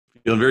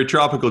Feeling very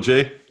tropical,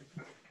 Jay.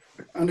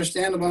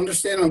 Understandable,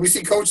 understandable. We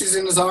see coaches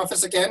in his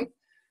office again.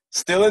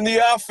 Still in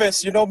the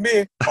office, you know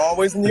me,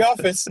 always in the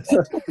office.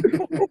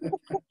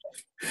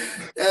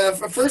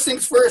 First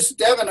things first,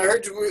 Devin, I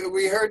heard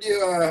we heard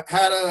you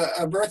had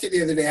a birthday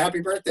the other day.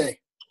 Happy birthday.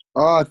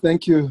 Oh,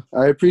 thank you.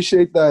 I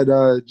appreciate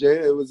that, Jay.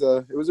 It was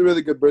a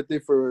really good birthday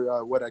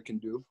for what I can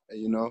do.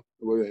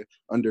 We're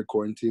under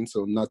quarantine,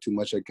 so not too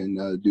much I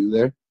can do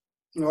there.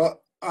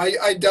 Well,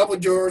 I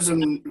doubled yours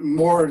and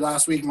more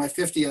last week, my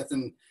 50th,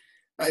 and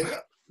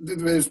it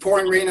was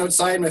pouring rain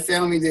outside. My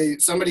family,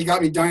 somebody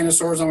got me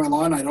dinosaurs on my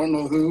lawn. I don't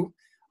know who.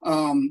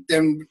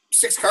 Then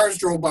 6 cars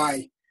drove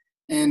by,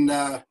 and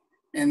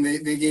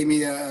they gave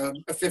me a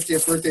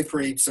 50th birthday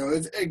parade. So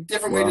it's a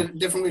different way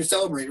to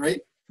celebrate,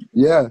 right?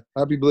 Yeah,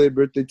 happy belated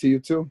birthday to you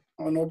too.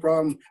 Oh, no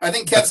problem. I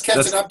think Kev's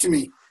catching up to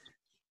me.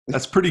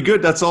 That's pretty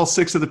good. That's all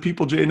 6 of the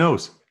people Jay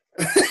knows.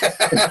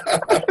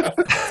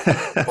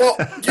 Well,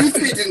 you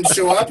 3 didn't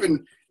show up,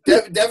 and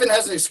Devin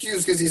has an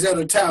excuse because he's out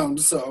of town.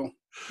 So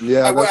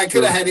yeah, I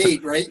could have had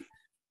 8, right?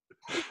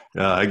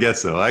 Yeah, I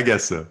guess so.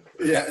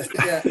 Yeah.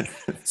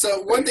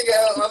 So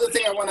other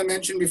thing I want to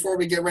mention before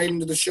we get right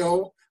into the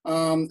show,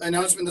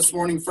 announcement this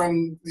morning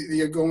from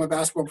the ALGOMA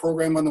basketball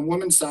program on the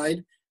women's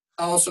side.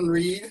 Allison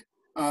Reed,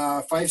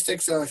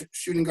 5'6",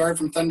 shooting guard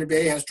from Thunder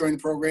Bay, has joined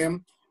the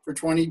program for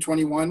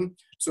 2021.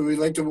 So we'd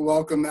like to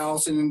welcome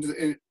Allison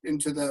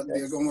into the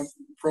ALGOMA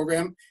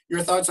program.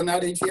 Your thoughts on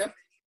that, ATN?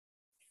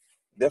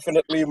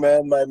 Definitely,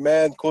 man. My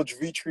man, Coach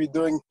Vitri,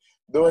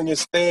 doing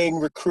his thing,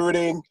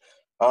 recruiting.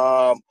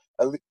 Welcome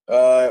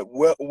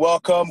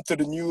to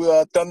the new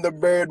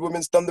Thunderbird,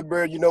 women's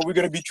Thunderbird. We're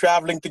going to be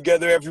traveling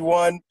together,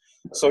 everyone.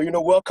 So,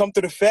 welcome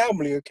to the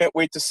family. I can't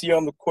wait to see you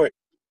on the court.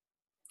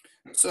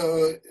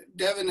 So,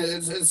 Devin,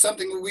 it's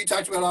something we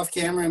talked about off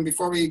camera, and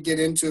before we get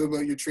into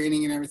about your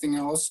training and everything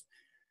else,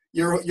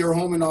 you're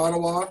home in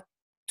Ottawa.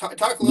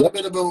 Talk a little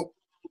bit about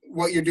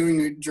what you're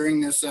doing during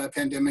this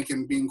pandemic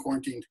and being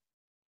quarantined.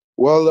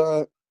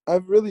 Well,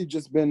 I've really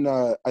just been,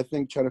 I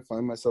think, trying to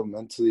find myself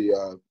mentally,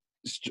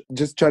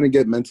 just trying to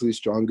get mentally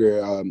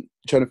stronger,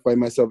 trying to find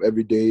myself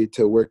every day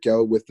to work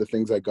out with the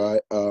things I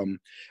got.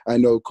 I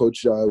know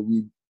Coach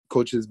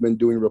has been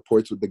doing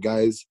reports with the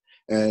guys,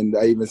 and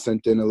I even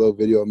sent in a little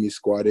video of me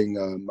squatting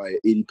my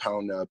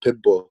 80-pound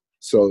pit bull.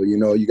 So,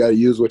 you got to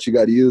use what you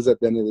got to use at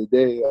the end of the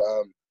day.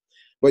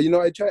 But,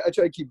 I try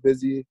to keep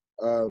busy.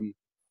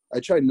 I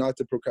try not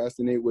to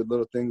procrastinate with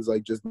little things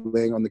like just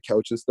laying on the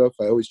couch and stuff.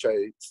 I always try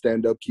to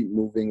stand up, keep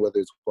moving, whether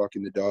it's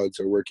walking the dogs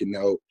or working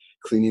out,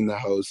 cleaning the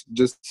house.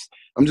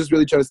 I'm just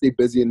really trying to stay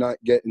busy and not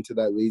get into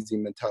that lazy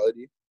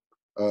mentality.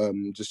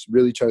 Just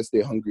really try to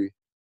stay hungry.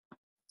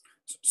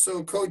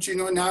 So, Coach,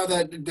 now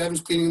that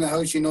Devin's cleaning the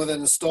house, you know that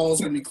the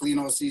stall's going to be clean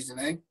all season,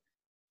 eh?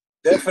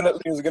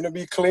 Definitely, it's going to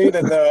be clean,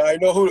 and I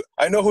know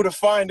who to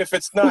find if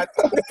it's not.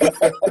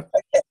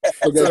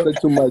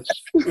 Too much.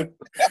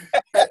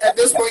 At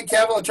this point,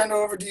 Kev, I'll turn it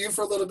over to you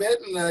for a little bit,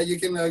 and you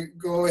can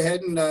go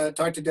ahead and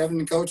talk to Devin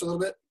and Coach a little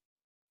bit.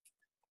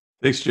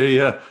 Thanks, Jay.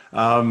 Yeah.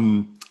 Talk a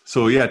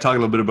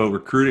little bit about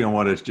recruiting. I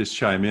want to just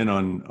chime in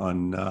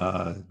on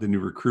the new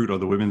recruit on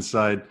the women's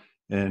side,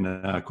 and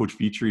Coach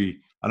Vitri.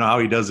 I don't know how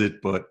he does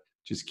it, but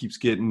just keeps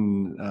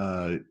getting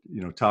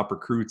top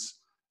recruits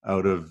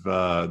out of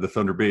the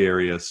Thunder Bay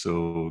area.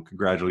 So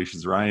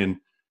congratulations, Ryan,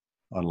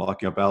 on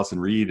locking up Allison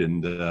Reed,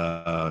 and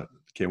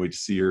can't wait to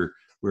see her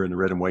wearing the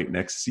red and white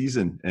next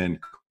season. And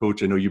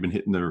Coach, I know you've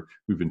been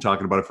we've been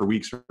talking about it for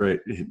weeks, right?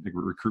 Hitting the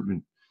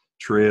recruitment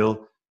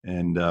trail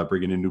and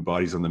bringing in new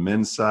bodies on the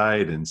men's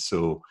side. And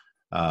so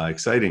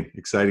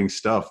exciting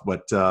stuff.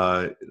 But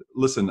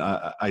listen,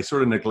 I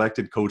sort of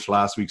neglected Coach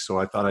last week, so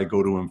I thought I'd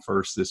go to him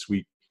first this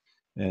week.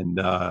 And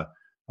I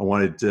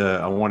wanted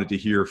to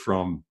hear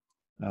from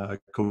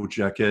Coach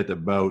Jacquet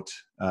about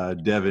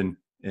Devin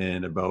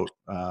and about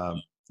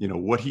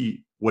what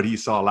he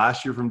saw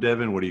last year from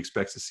Devin, what he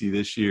expects to see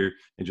this year,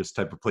 and just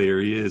the type of player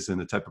he is and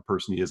the type of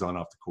person he is on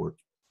off the court.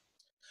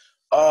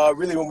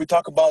 Really, when we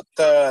talk about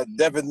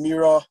Devin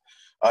Miron,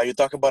 you're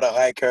talking about a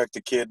high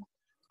character kid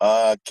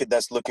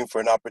that's looking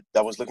for an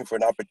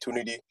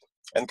opportunity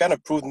and kind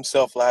of proved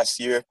himself last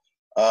year,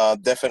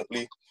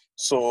 definitely.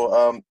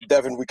 So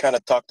Devin, we kind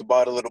of talked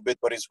about a little bit,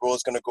 but his role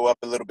is going to go up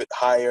a little bit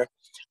higher.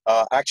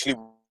 Actually,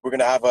 we're going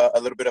to have a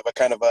little bit of a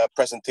kind of a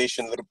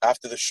presentation a little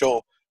after the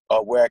show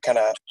where I kind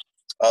of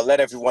let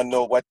everyone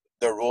know what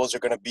their roles are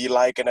going to be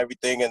like and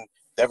everything. And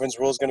Devin's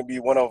role is going to be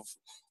one of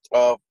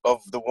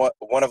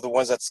the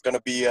ones that's going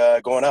to be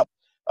going up.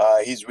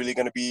 He's really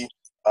going to be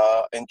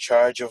in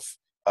charge of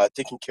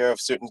taking care of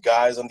certain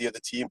guys on the other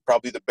team,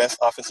 probably the best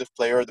offensive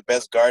player, the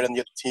best guard on the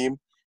other team.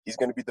 He's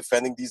going to be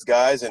defending these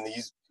guys, and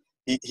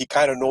he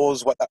kind of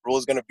knows what that role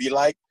is going to be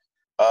like.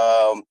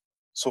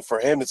 So for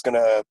him, it's going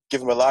to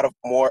give him a lot of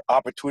more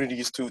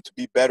opportunities to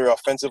be better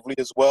offensively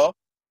as well.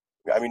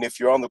 I mean, if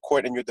you're on the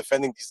court and you're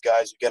defending these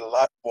guys, you get a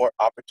lot more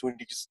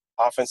opportunities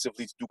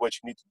offensively to do what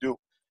you need to do.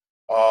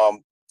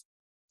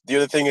 The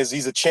other thing is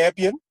he's a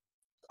champion.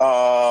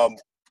 And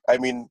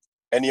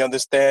he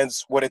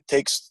understands what it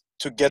takes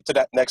to get to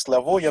that next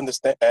level. He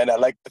understand, and I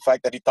like the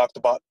fact that he talked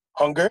about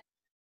hunger,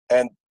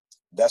 and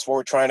that's where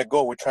we're trying to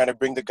go. We're trying to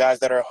bring the guys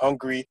that are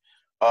hungry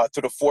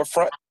to the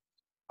forefront,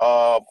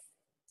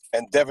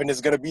 and Devin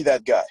is going to be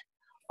that guy.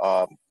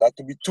 Not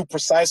to be too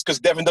precise because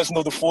Devin doesn't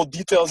know the full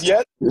details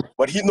yet,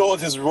 but he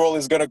knows his role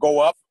is going to go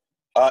up,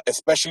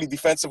 especially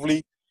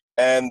defensively,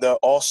 and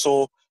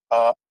also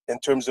in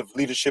terms of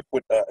leadership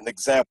with an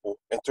example,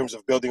 in terms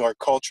of building our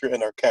culture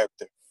and our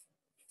character.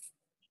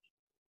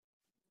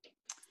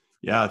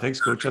 Yeah, thanks,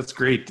 Coach. That's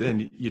great.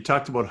 And you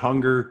talked about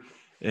hunger,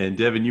 and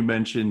Devin, you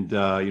mentioned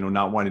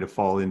not wanting to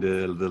fall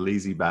into the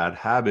lazy bad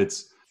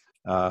habits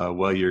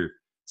while you're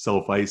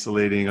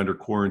self-isolating under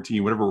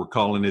quarantine, whatever we're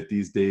calling it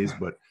these days.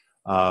 But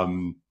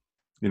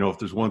if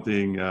there's one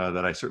thing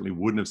that I certainly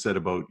wouldn't have said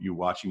about you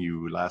watching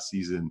you last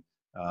season,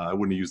 I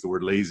wouldn't have used the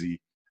word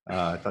lazy.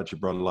 I thought you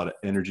brought a lot of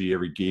energy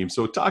every game.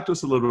 So talk to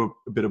us a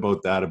bit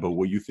about that, about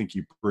what you think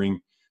you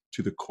bring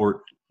to the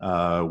court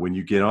when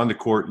you get on the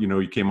court.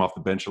 You came off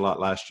the bench a lot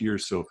last year.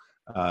 So,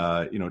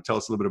 tell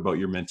us a little bit about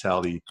your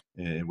mentality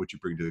and what you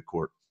bring to the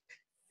court.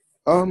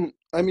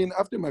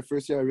 After my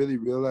first year, I really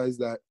realized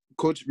that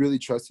Coach really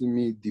trusted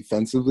me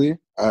defensively.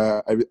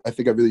 I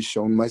think I've really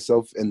shown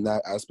myself in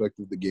that aspect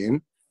of the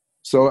game.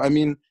 So, I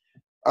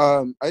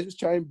just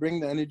try and bring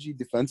the energy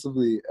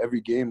defensively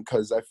every game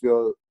because I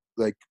feel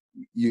like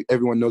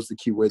everyone knows the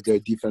key word there,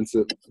 defense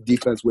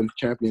wins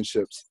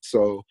championships.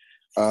 So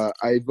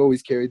I've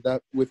always carried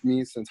that with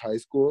me since high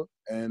school.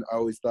 And I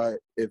always thought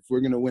if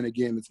we're going to win a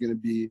game, it's going to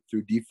be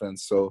through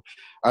defense. So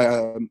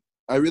I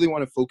really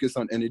want to focus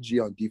on energy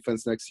on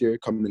defense next year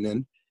coming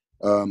in,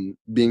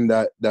 being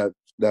that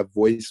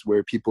voice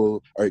where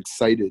people are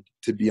excited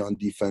to be on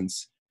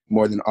defense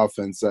more than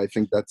offense. I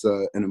think that's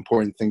an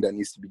important thing that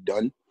needs to be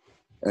done.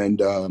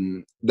 And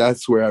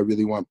that's where I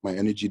really want my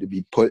energy to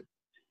be put.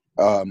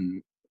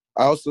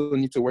 I also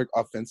need to work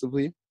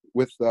offensively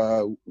with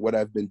what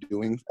I've been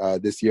doing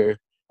this year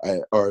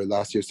or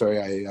last year. Sorry,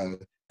 I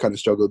kind of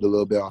struggled a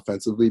little bit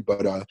offensively.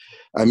 But,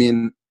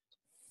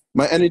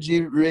 my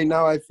energy right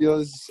now, I feel,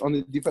 is on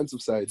the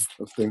defensive side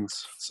of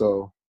things.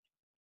 So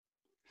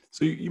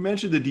you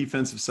mentioned the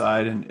defensive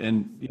side, and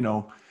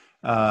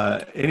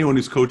anyone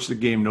who's coached the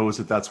game knows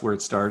that that's where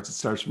it starts. It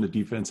starts from the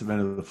defensive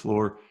end of the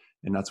floor,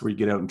 and that's where you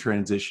get out in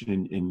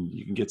transition and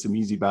you can get some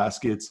easy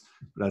baskets.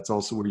 But that's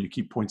also where you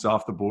keep points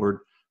off the board.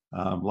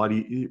 I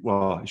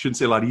shouldn't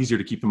say a lot easier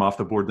to keep them off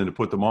the board than to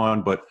put them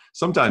on, but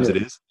sometimes it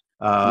is.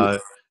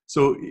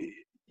 So,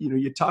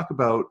 you talk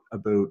about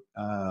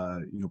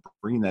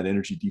bringing that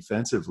energy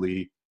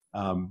defensively.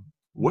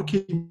 What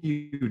can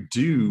you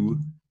do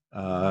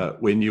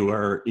when you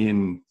are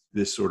in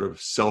this sort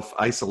of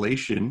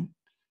self-isolation?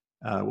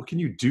 What can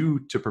you do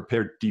to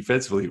prepare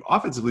defensively?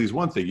 Offensively is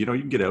one thing. You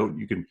can get out,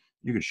 you can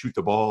shoot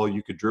the ball,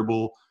 you could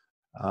dribble.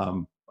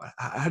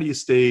 How do you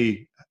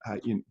stay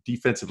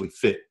defensively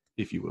fit,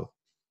 if you will?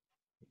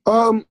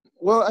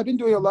 Well, I've been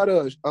doing a lot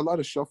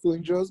of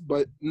shuffling drills,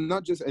 but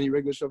not just any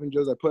regular shuffling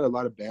drills. I put a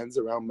lot of bands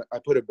I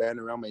put a band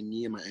around my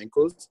knee and my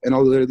ankles, and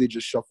I'll literally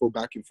just shuffle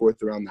back and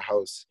forth around the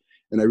house.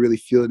 And I really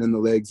feel it in the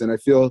legs. And I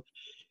feel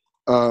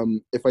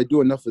if I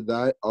do enough of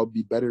that, I'll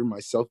be better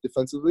myself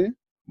defensively.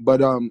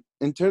 But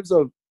in terms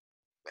of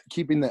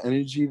keeping the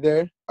energy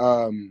there,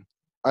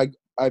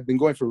 I've been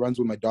going for runs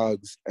with my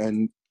dogs,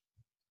 and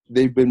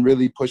they've been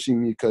really pushing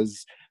me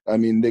because,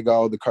 they got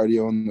all the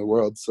cardio in the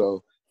world.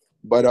 So,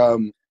 but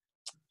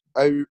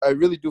I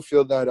really do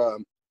feel that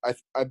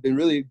I've been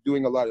really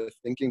doing a lot of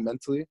thinking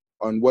mentally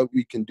on what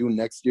we can do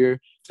next year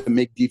to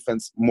make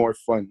defense more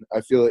fun.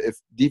 I feel if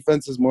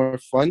defense is more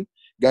fun,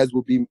 guys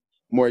will be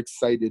more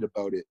excited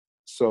about it.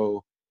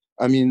 So,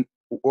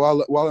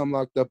 while I'm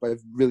locked up,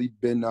 I've really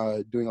been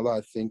doing a lot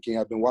of thinking.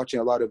 I've been watching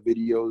a lot of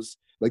videos.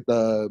 Like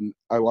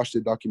I watched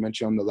a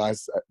documentary on The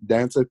Last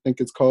Dance, I think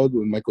it's called,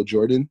 with Michael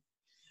Jordan.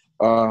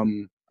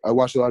 I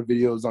watched a lot of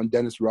videos on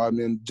Dennis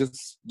Rodman,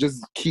 just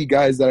key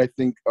guys that I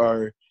think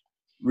are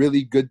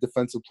really good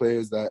defensive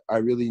players that I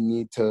really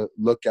need to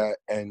look at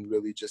and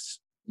really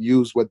just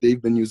use what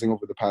they've been using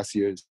over the past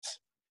years.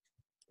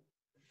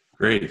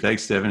 Great.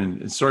 Thanks, Devin.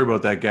 And sorry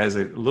about that, guys.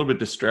 I'm a little bit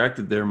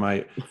distracted there.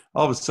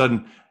 All of a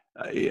sudden,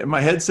 my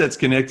headset's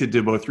connected to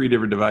about 3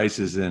 different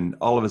devices, and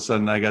all of a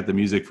sudden I got the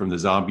music from the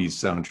Zombies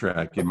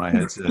soundtrack in my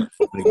headset.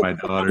 I think my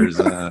daughter's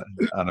on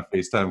a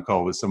FaceTime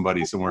call with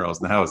somebody somewhere else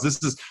in the house.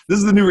 This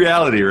is the new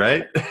reality,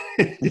 right?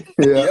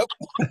 Yeah.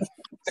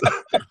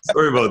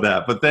 Sorry about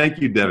that, but thank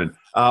you, Devin.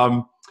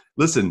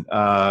 Listen,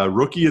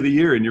 Rookie of the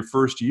Year in your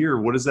first year.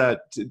 What is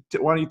that?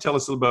 Why don't you tell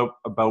us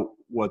about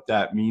what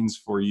that means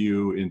for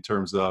you in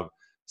terms of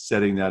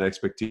setting that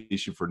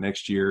expectation for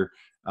next year?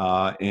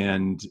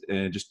 And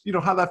just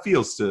how that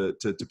feels to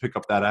pick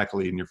up that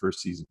accolade in your first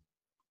season.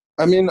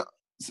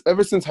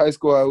 Ever since high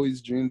school, I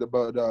always dreamed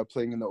about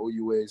playing in the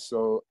OUA.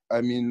 So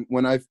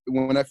when I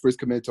first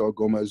committed to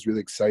ALGOMA, it was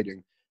really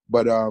exciting.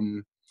 But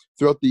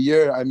throughout the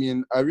year,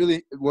 I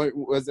really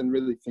wasn't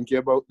really thinking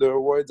about the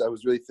awards. I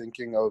was really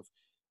thinking of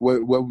what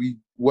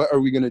are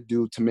we gonna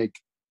do to make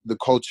the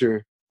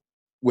culture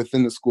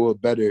within the school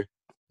better.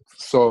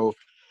 So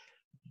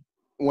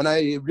when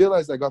I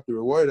realized I got the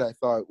reward, I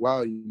thought,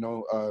 wow,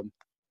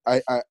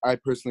 I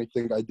personally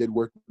think I did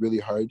work really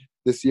hard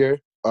this year.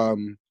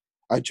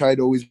 I tried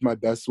always my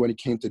best when it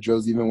came to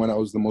drills, even when I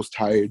was the most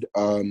tired.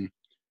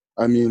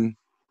 I mean,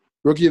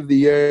 Rookie of the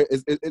Year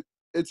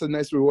it's a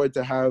nice reward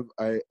to have.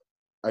 I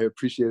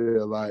appreciate it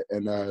a lot,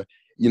 and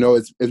you know,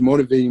 it's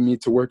motivating me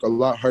to work a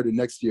lot harder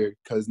next year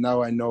because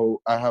now I know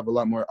I have a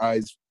lot more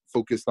eyes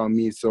focused on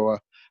me, so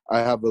I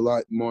have a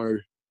lot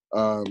more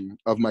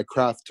of my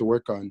craft to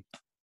work on.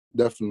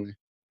 Definitely.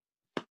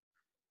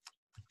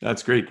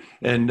 That's great.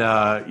 And,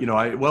 you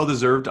know,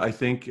 well-deserved, I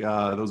think,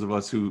 those of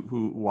us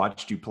who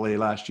watched you play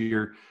last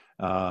year,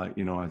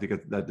 you know, I think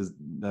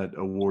that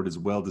award is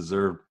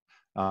well-deserved.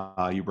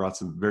 You brought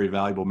some very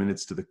valuable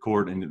minutes to the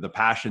court, and the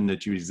passion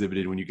that you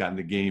exhibited when you got in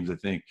the games, I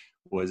think,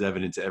 was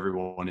evident to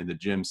everyone in the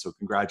gym. So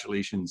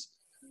congratulations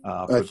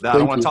for that.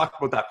 I want to talk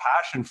about that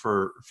passion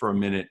for a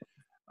minute.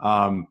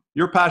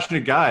 You're a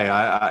passionate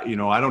guy. You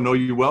know, I don't know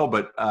you well,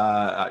 but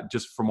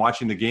just from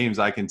watching the games,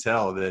 I can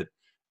tell that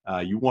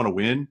you want to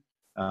win.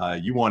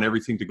 You want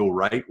everything to go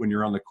right when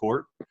you're on the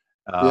court.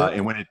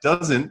 And when it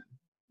doesn't,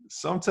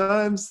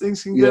 sometimes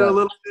things can get a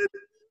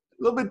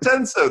little bit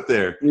tense out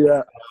there.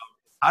 Yeah.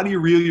 How do you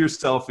reel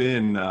yourself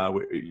in,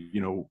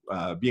 you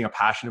know, being a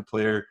passionate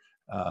player,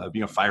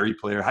 being a fiery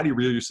player? How do you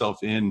reel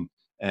yourself in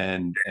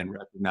and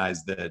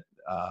recognize that,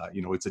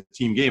 you know, it's a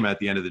team game at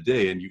the end of the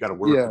day, and you got to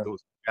work with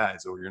those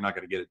guys or you're not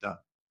going to get it done?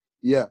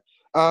 Yeah.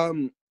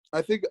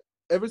 I think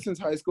ever since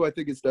high school, I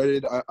think it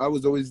started, I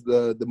was always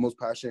the most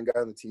passionate guy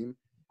on the team.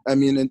 I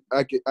mean, and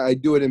I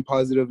do it in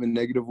positive and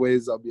negative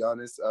ways, I'll be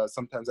honest.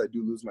 Sometimes I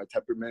do lose my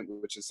temperament,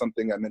 which is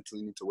something I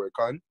mentally need to work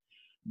on.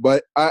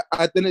 But at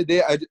the end of the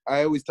day,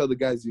 I always tell the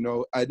guys, you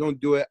know, I don't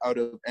do it out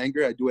of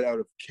anger. I do it out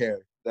of care.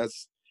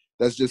 That's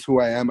just who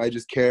I am. I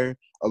just care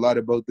a lot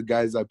about the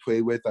guys I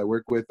play with, I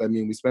work with. I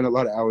mean, we spend a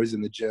lot of hours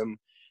in the gym,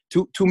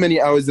 too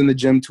many hours in the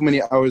gym, too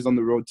many hours on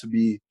the road to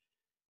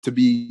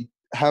be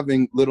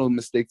having little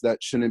mistakes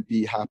that shouldn't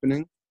be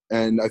happening.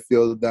 And I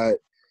feel that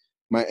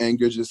my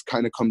anger just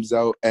kind of comes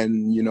out,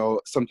 and, you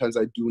know, sometimes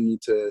I do need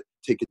to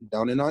take it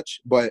down a notch.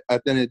 But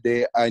at the end of the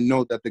day, I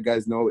know that the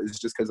guys know it's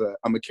just because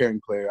I'm a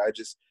caring player.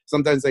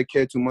 Sometimes I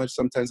care too much,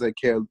 sometimes I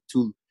care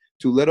too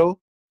little.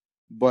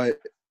 But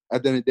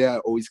at the end of the day, I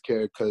always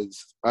care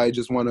because I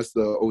just want us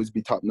to always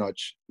be top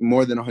notch,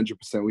 more than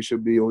 100%. We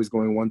should be always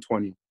going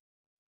 120.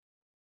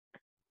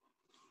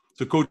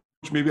 So, Coach,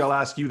 maybe I'll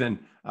ask you then,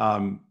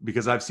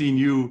 because I've seen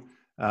you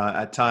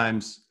at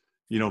times,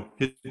 you know,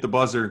 hit the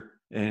buzzer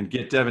and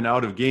get Devin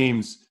out of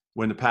games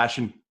when the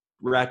passion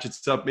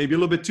ratchets up maybe a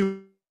little bit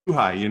too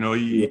high. You know,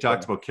 he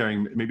talked about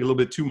caring maybe a little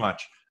bit too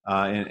much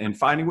and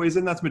finding ways,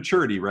 and that's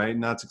maturity, right?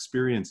 And that's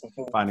experience,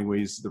 finding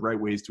the right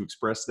ways to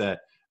express that.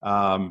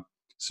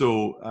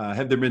 So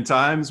have there been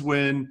times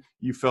when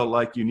you felt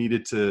like you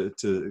needed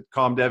to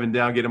calm Devin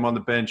down, get him on the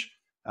bench,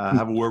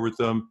 have a word with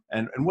them?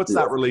 And what's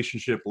that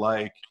relationship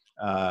like?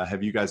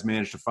 Have you guys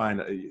managed to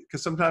find,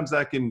 because sometimes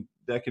that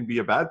can be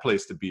a bad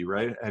place to be,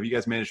 right? Have you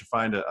guys managed to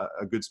find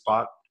a good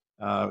spot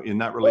in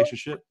that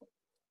relationship?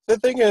 The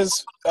thing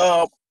is,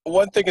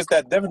 one thing is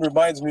that Devin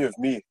reminds me of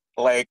me.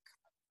 Like,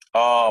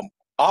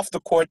 off the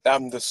court,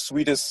 I'm the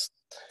sweetest,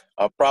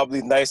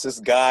 probably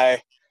nicest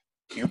guy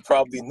you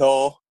probably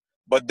know.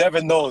 But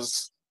Devin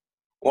knows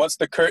once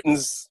the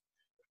curtains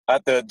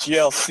at the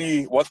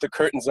GLC, once the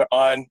curtains are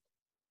on,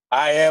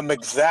 I am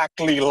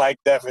exactly like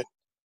Devin.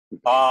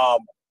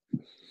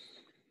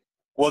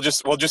 We'll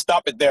just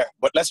stop it there.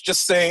 But let's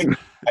just say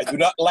I do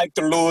not like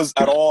to lose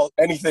at all,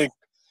 anything.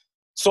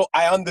 So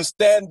I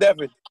understand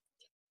Devin.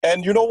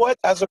 And you know what?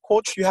 As a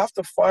coach, you have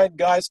to find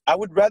guys. I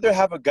would rather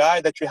have a guy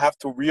that you have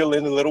to reel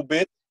in a little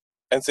bit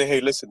and say, hey,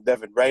 listen,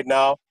 Devin, right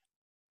now,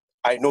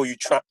 I know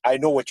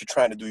what you're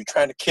trying to do. You're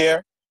trying to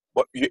care,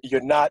 but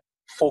you're not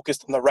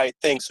focused on the right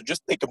thing. So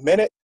just take a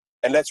minute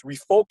and let's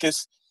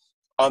refocus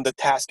on the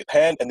task at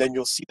hand, and then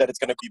you'll see that it's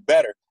going to be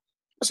better.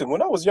 Listen,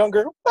 when I was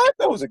younger,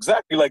 that was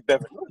exactly like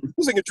Devin.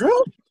 Losing a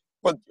drill?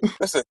 But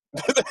listen,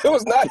 it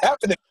was not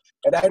happening.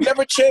 And I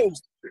never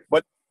changed.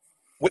 But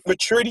with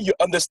maturity, you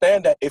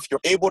understand that if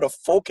you're able to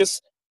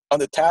focus on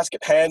the task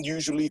at hand,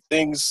 usually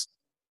things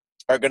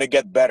are going to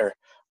get better.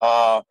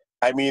 I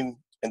mean,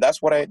 and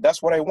that's what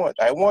I want.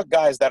 I want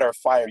guys that are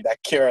fiery,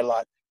 that care a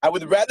lot. I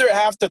would rather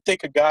have to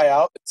take a guy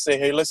out and say,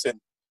 hey, listen,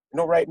 you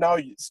know, right now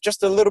it's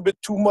just a little bit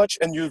too much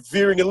and you're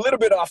veering a little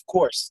bit off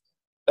course.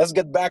 Let's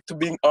get back to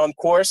being on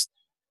course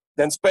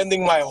than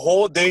spending my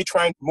whole day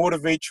trying to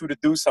motivate you to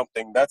do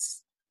something.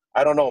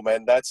 I don't know,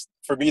 man.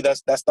 For me,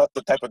 that's not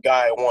the type of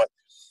guy I want.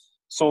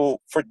 So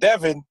for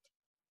Devin,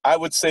 I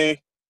would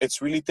say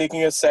it's really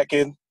taking a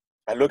second.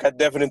 I look at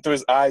Devin into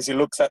his eyes. He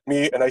looks at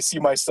me, and I see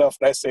myself,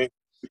 and I say,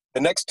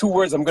 the next 2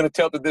 words I'm going to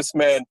tell to this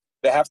man,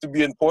 they have to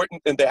be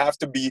important, and they have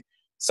to be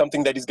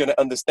something that he's going to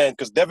understand,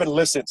 because Devin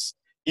listens.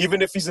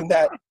 Even if he's in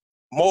that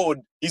mode,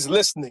 he's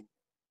listening.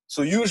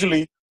 So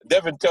usually,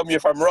 Devin, tell me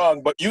if I'm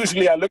wrong, but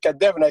usually I look at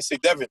Devin, I say,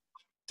 Devin,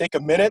 take a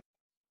minute,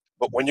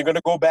 but when you're going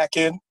to go back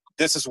in,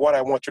 this is what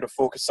I want you to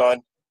focus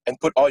on, and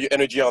put all your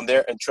energy on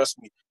there, and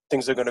trust me,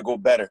 things are going to go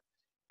better.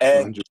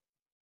 And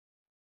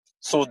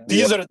So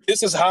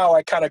this is how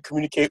I kind of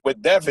communicate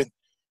with Devin,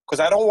 because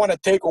I don't want to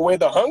take away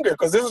the hunger,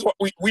 because this is what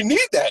we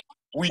need that.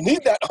 We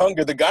need that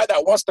hunger, the guy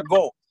that wants to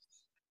go.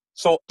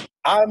 So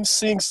I'm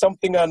seeing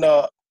something on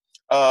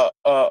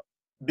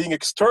being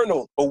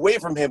external away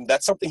from him.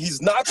 That's something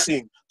he's not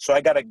seeing. So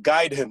I got to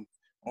guide him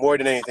more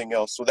than anything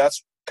else. So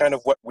that's kind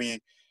of what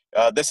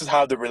this is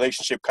how the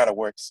relationship kind of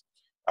works.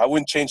 I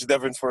wouldn't change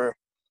Devin for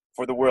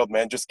the world,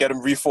 man. Just get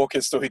him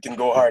refocused so he can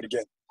go hard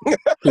again.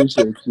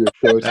 Appreciate you,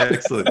 Coach.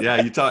 Excellent.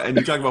 Yeah, you talk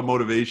about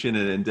motivation,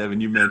 and Devin,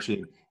 you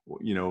mentioned,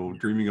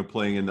 dreaming of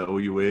playing in the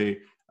OUA,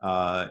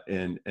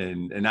 and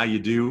now you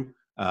do.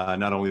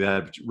 Not only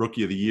that, but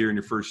Rookie of the Year in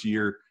your first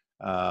year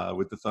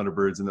with the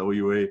Thunderbirds in the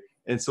OUA.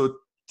 And so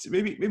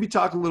maybe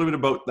talk a little bit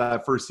about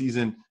that first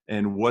season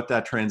and what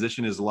that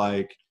transition is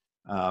like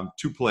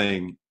to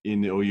playing in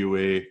the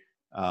OUA,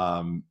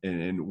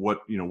 and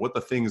what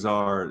the things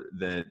are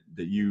that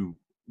you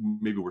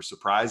maybe were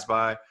surprised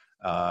by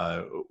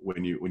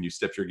when you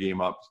stepped your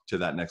game up to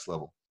that next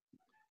level.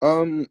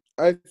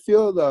 I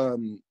feel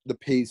the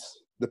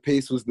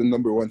pace was the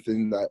number one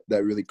thing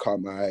that really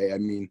caught my eye. I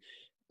mean,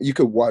 you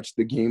could watch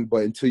the game,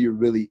 but until you're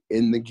really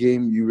in the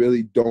game, you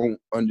really don't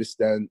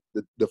understand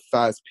the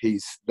fast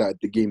pace that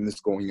the game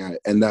is going at,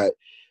 and that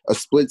a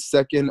split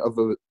second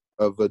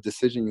of a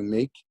decision you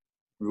make,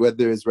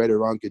 whether it's right or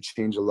wrong, could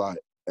change a lot.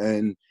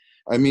 And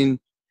I mean,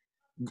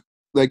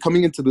 like,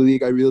 coming into the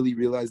league, I really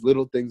realized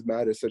little things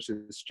matter, such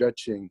as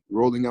stretching,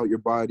 rolling out your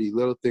body,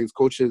 little things.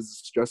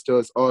 Coaches stressed to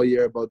us all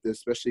year about this,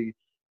 especially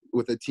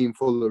with a team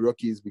full of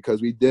rookies,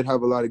 because we did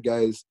have a lot of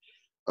guys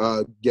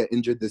get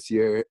injured this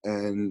year.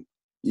 And,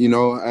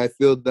 I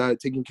feel that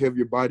taking care of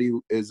your body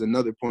is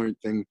another important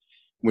thing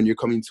when you're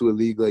coming to a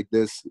league like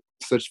this,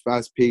 such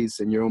fast pace,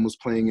 and you're almost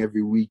playing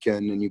every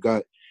weekend, and you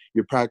got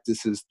your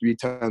practices 3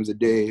 times a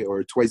day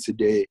or twice a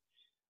day.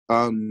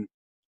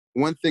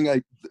 One thing,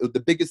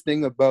 the biggest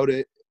thing about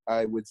it,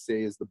 I would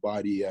say, is the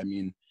body. I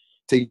mean,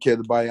 taking care of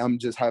the body. I'm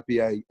just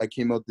happy I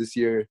came out this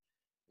year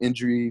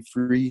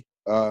injury-free.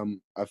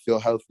 I feel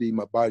healthy.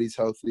 My body's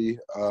healthy.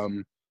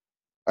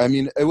 I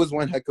mean, it was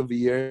one heck of a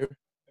year,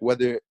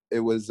 whether it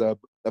was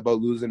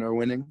about losing or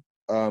winning.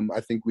 I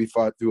think we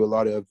fought through a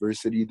lot of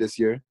adversity this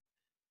year.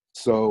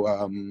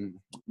 So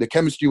the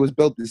chemistry was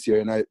built this year,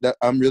 and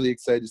I'm really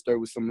excited to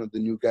start with some of the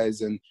new guys,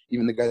 and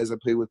even the guys I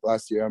played with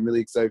last year. I'm really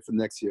excited for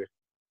next year.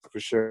 For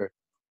sure.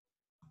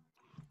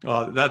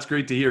 That's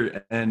great to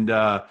hear. And,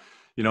 I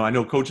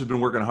know Coach has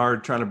been working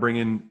hard trying to bring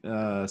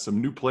in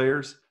some new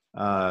players,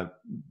 done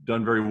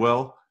very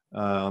well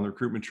on the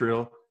recruitment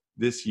trail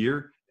this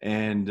year.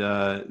 And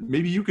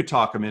maybe you could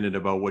talk a minute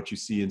about what you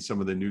see in some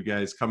of the new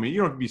guys coming. You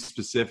don't have to be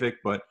specific,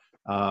 but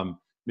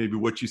maybe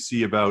what you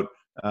see about,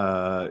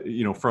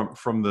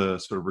 from the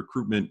sort of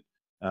recruitment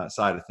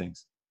side of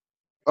things.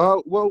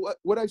 Well,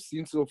 what I've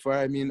seen so far,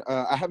 I mean,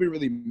 I haven't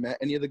really met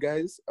any of the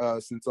guys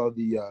since all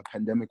the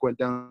pandemic went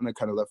down. I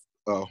kind of left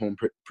home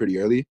pretty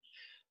early.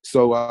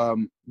 So,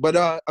 but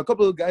a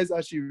couple of guys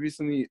actually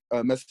recently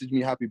messaged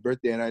me happy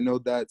birthday, and I know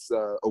that's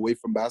away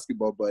from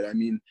basketball, but I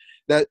mean,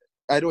 that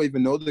I don't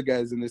even know the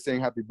guys, and they're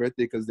saying happy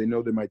birthday because they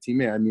know they're my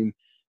teammate. I mean,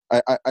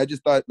 I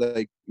just thought,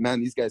 like, man,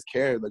 these guys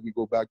care. Like, we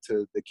go back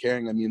to the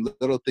caring. I mean,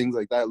 little things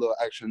like that, little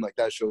action like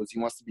that shows he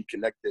wants to be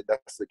connected.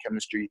 That's the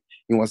chemistry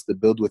he wants to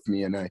build with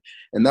me. And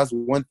that's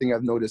one thing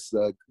I've noticed.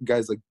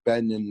 Guys like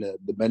Ben and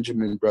the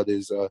Benjamin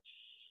brothers,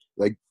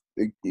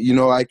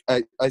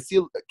 I see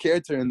a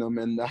character in them,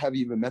 and I haven't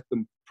even met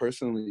them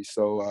personally.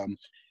 So,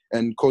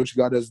 and Coach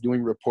got us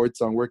doing reports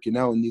on working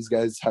out, and these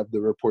guys have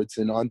the reports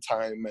in on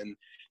time, and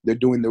they're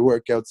doing their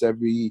workouts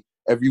every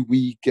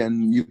week,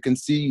 and you can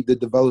see the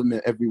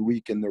development every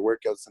week in their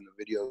workouts and the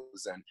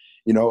videos. And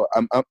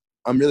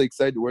I'm really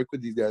excited to work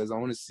with these guys. I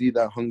want to see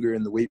that hunger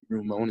in the weight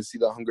room. I want to see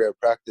that hunger at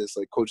practice.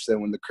 Like Coach said,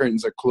 when the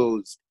curtains are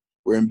closed,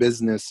 we're in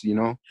business.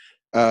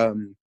 I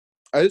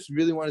just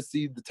really want to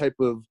see the type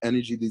of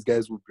energy these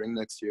guys will bring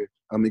next year.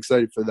 I'm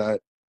excited for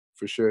that,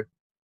 for sure.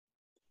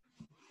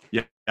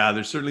 Yeah,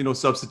 there's certainly no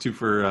substitute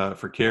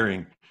for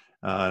caring.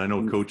 And I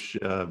know Coach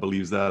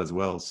believes that as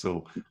well.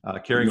 So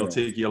caring will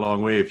take you a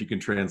long way if you can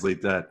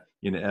translate that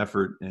into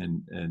effort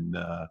and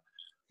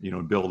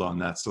build on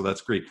that. So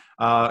that's great.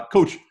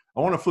 Coach, I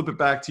want to flip it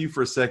back to you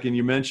for a second.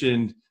 You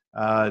mentioned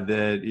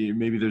that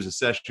maybe there's a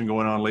session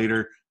going on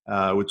later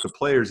with the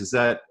players. Is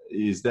that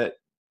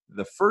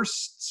the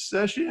first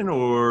session,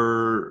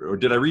 or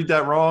did I read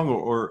that wrong?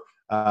 Or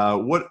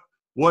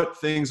what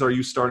things are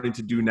you starting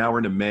to do now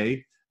into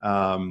May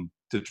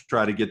to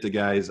try to get the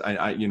guys?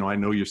 I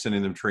know you're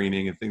sending them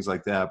training and things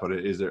like that, but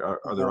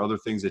are there other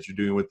things that you're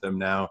doing with them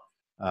now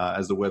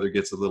as the weather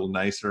gets a little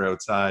nicer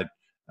outside?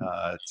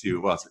 It's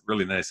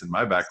really nice in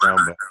my background,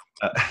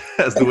 but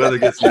as the weather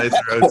gets nicer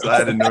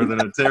outside in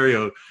Northern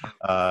Ontario,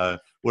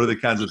 what are the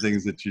kinds of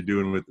things that you're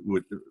doing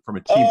with from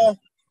a team?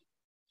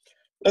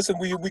 Listen,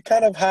 we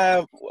kind of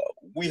have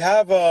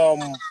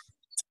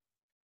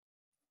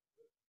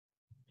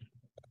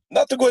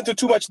not to go into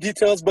too much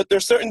details, but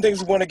there's certain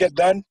things we want to get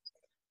done.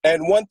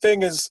 And one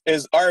thing is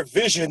our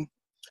vision.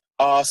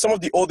 Some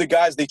of the older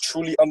guys, they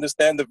truly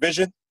understand the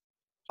vision.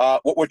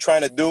 what we're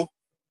trying to do.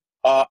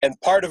 And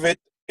part of it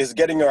is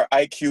getting our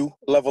IQ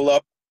level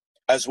up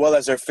as well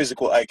as our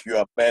physical IQ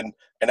up. And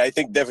I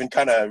think Devin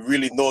kind of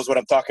really knows what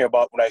I'm talking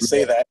about when I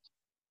say that.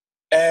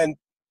 And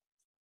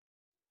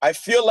I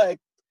feel like,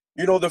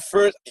 you know,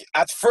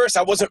 at first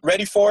I wasn't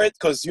ready for it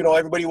because, you know,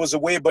 everybody was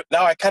away. But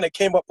now I kind of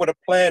came up with a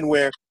plan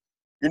where,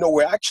 you know,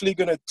 we're actually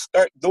going to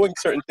start doing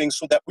certain things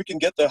so that we can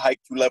get the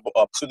IQ level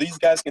up. So these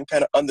guys can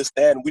kind of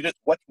understand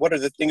what are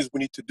the things we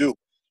need to do.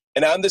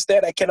 And I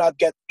understand I cannot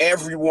get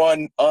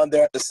everyone on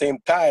there at the same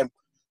time.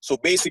 So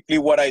basically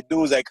what I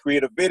do is I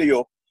create a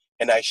video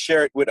and I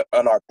share it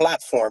on our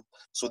platform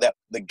so that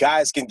the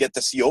guys can get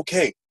to see,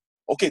 okay,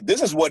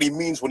 this is what he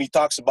means when he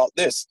talks about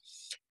this.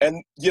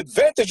 And the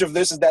advantage of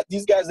this is that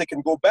these guys, they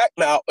can go back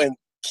now and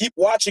keep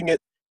watching it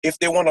if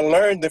they want to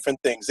learn different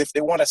things, if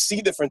they want to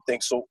see different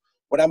things. So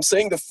when I'm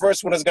saying the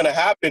first one is going to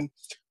happen,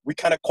 we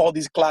kind of call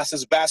these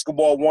classes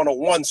Basketball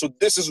 101. So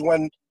this is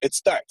when it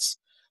starts.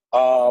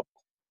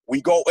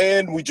 We go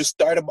in, we just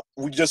start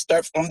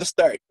from the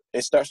start.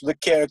 It starts with the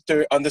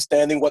character,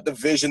 understanding what the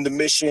vision, the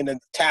mission, and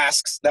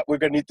tasks that we're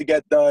going to need to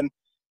get done,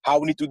 how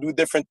we need to do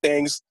different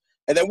things.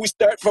 And then we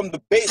start from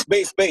the base,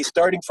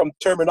 starting from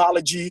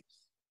terminology,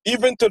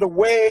 even to the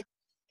way,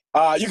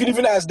 you can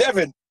even ask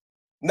Devin.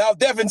 Now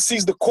Devin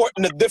sees the court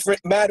in a different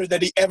manner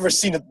than he ever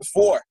seen it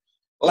before.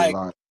 Like,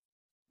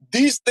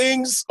 these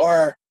things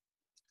are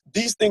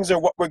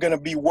what we're going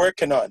to be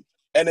working on.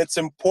 And it's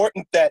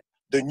important that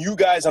the new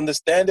guys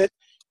understand it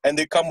and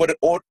they come with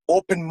an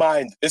open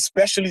mind,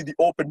 especially the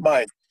open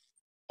mind.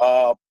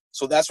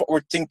 So that's what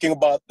we're thinking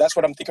about. That's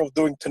what I'm thinking of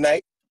doing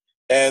tonight.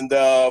 And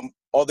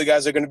all the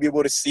guys are going to be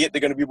able to see it.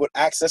 They're going to be able to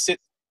access it.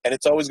 And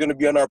it's always going to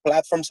be on our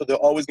platform. So they're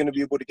always going to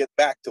be able to get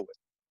back to it.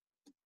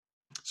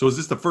 So is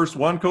this the first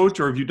one, Coach,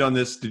 or have you done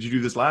this? Did you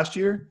do this last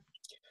year?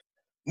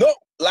 No,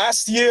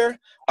 last year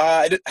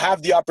I didn't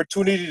have the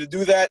opportunity to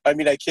do that. I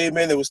mean, I came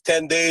in, it was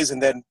 10 days,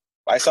 and then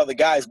I saw the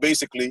guys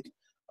basically.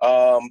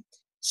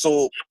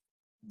 So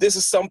this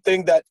is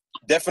something that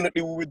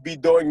definitely we would be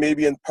doing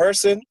maybe in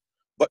person,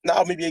 but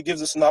now maybe it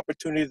gives us an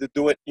opportunity to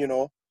do it, you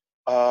know,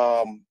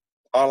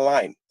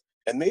 online.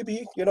 And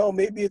maybe, you know,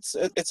 maybe it's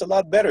a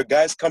lot better.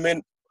 Guys come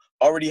in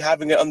already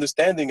having an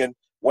understanding. And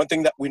one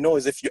thing that we know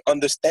is if you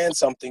understand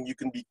something, you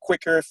can be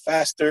quicker,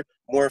 faster,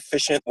 more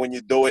efficient when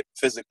you do it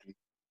physically.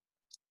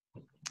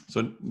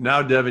 So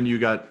now, Devin, you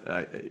got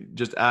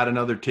just add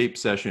another tape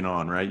session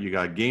on, right? You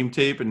got game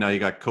tape and now you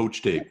got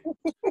coach tape.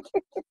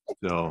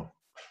 So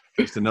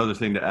just another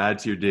thing to add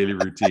to your daily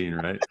routine,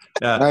 right?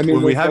 Yeah. I mean,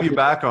 when we have you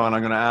back on, I'm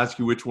going to ask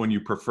you which one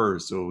you prefer.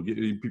 So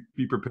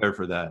be prepared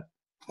for that.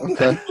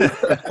 Okay.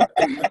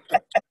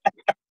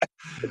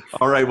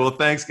 All right. Well,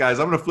 thanks, guys.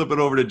 I'm going to flip it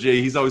over to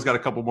Jay. He's always got a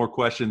couple more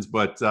questions,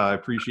 but I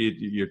appreciate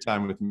your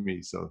time with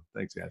me. So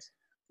thanks, guys.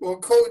 Well,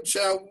 Coach,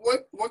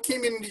 what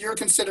came into your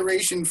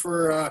consideration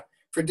for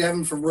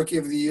Devin for Rookie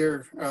of the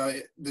Year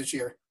this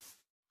year?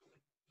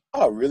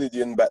 Oh, really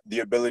the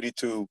ability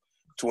to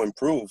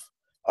improve,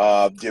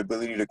 the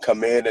ability to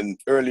come in. And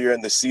earlier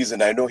in the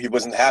season, I know he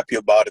wasn't happy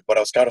about it, but I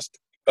was kind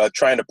of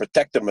trying to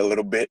protect him a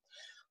little bit,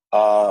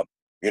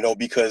 you know,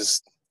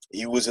 because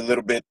he was a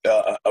little bit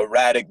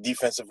erratic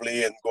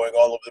defensively and going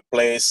all over the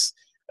place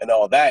and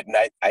all that. And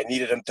I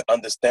needed him to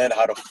understand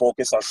how to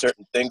focus on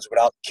certain things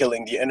without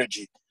killing the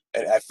energy.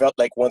 And I felt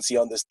like once he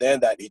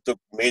understood that, he took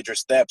major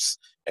steps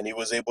and he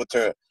was able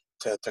to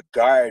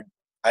guard,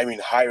 I mean,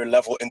 higher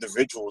level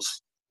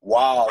individuals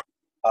while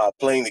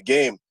playing the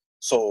game.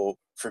 So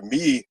for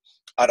me,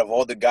 out of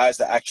all the guys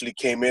that actually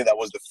came in, that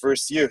was the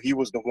first year, he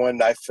was the one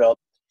I felt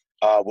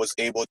was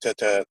able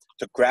to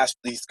grasp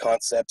these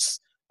concepts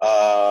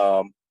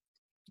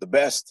the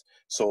best.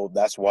 So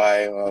that's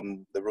why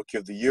the Rookie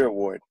of the Year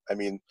award. I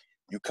mean,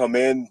 you come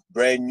in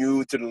brand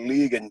new to the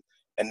league and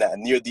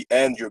near the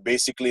end, you're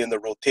basically in the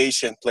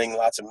rotation, playing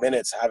lots of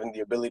minutes, having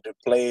the ability to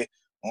play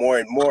more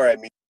and more. I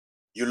mean,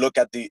 you look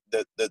at the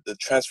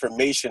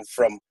transformation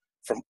from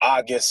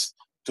August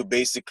to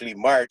basically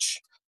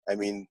March. I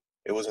mean,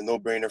 it was a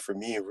no-brainer for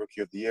me,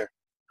 Rookie of the Year.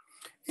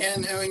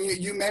 And I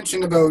mean, you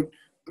mentioned about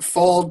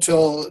fall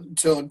till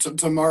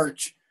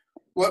March.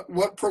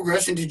 What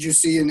progression did you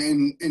see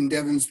in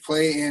Devin's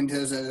play and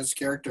his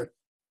character?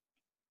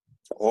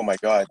 Oh my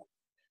God.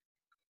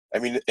 I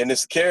mean, in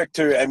his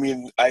character, I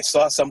mean, I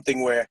saw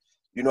something where,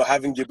 you know,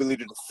 having the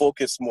ability to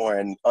focus more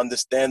and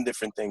understand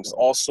different things.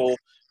 Also,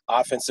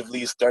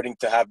 offensively, starting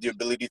to have the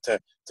ability to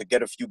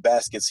get a few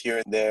baskets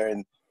here and there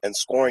and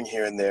scoring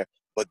here and there.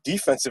 But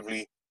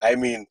defensively, I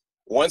mean,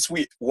 once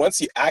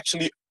he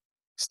actually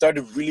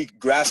started really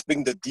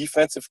grasping the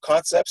defensive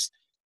concepts,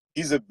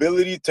 his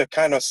ability to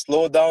kind of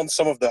slow down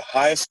some of the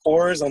high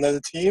scorers on other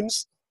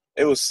teams,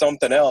 it was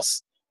something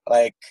else.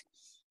 Like,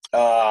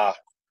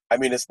 I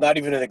mean, it's not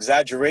even an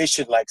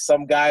exaggeration. Like,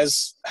 some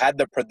guys had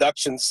the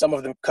production, some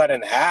of them cut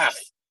in half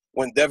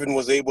when Devin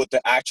was able to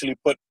actually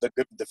put the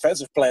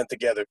defensive plan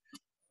together.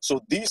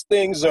 So these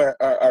things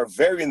are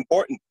very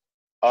important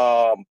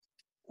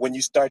when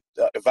you start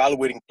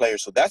evaluating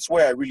players. So that's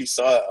where I really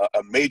saw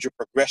a major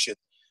progression.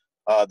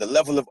 the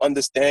level of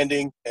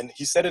understanding, and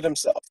he said it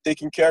himself,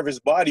 taking care of his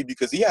body,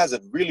 because he has a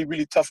really,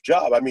 really tough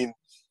job. I mean,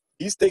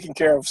 he's taking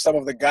care of some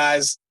of the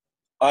guys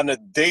on a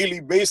daily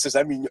basis.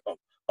 I mean,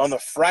 on a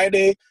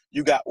Friday,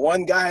 you got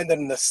one guy, and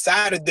then on a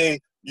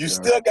Saturday, you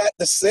still got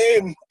the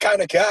same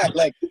kind of guy,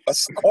 like a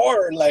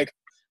scorer. Like,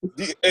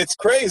 it's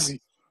crazy.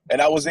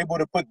 And I was able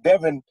to put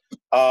Devin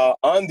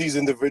on these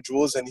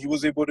individuals, and he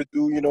was able to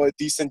do, a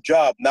decent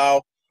job.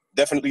 Now,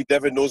 definitely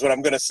Devin knows what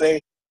I'm going to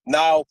say.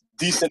 Now,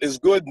 decent is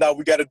good. Now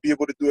we got to be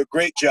able to do a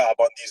great job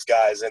on these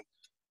guys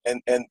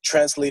and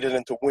translate it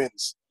into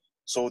wins.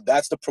 So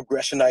that's the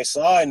progression I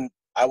saw, and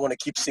I want to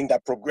keep seeing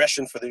that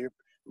progression for the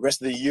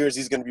rest of the years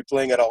he's going to be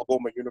playing at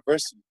ALGOMA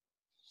University.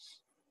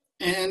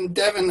 And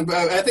Devin,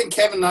 I think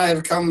Kevin and I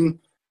have come,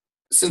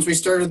 since we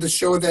started the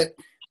show, that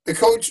the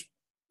coach,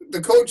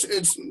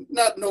 it's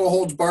not no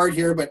holds barred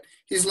here, but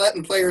he's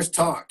letting players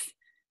talk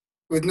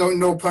with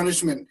no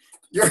punishment.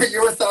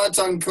 Your thoughts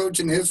on Coach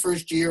in his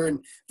first year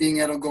and being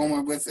at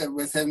ALGOMA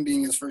with him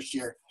being his first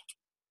year?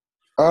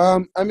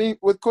 I mean,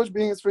 with Coach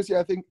being his first year,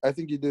 I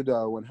think he did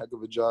one heck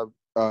of a job.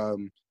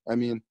 I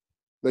mean,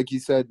 like he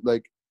said,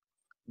 like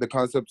the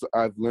concepts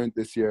I've learned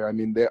this year. I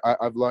mean,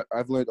 I've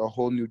learned a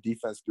whole new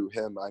defense through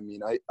him. I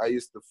mean, I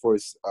used to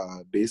force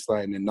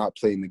baseline and not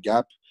play in the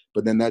gap,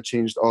 but then that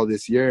changed all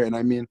this year. And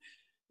I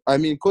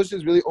mean, Coach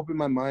has really opened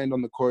my mind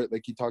on the court.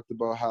 Like he talked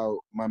about how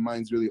my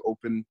mind's really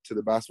open to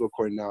the basketball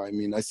court now. I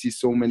mean, I see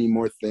so many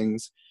more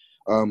things.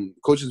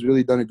 Coach has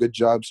really done a good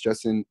job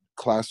stressing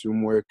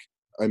classroom work.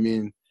 I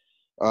mean,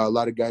 a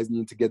lot of guys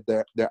need to get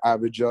their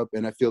average up,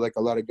 and I feel like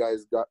a lot of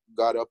guys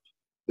got up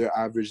their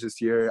average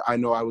this year. I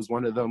know I was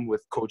one of them,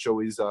 with Coach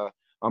always on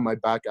my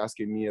back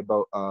asking me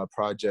about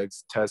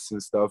projects, tests,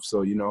 and stuff.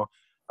 So,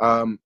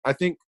 I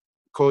think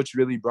Coach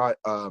really brought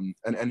an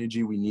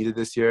energy we needed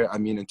this year. I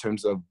mean, in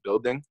terms of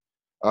building.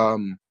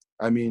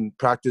 I mean,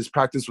 practice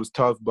was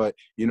tough, but,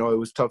 it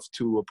was tough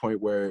to a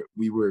point where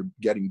we were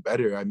getting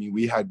better. I mean,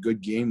 we had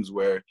good games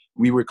where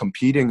we were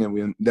competing,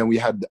 and then we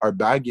had our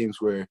bad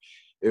games where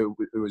it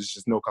was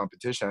just no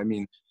competition. I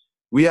mean,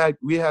 we had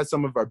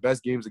some of our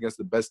best games against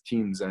the best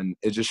teams, and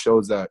it just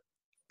shows that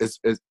it's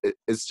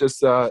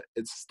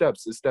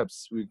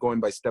steps. We're going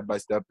by step,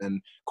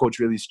 and Coach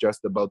really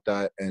stressed about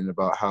that and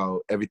about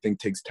how everything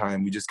takes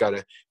time. We just got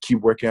to keep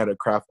working at our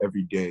craft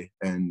every day,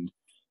 and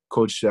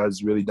Coach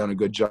has really done a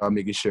good job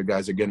making sure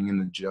guys are getting in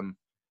the gym,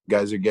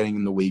 guys are getting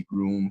in the weight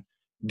room,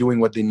 doing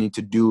what they need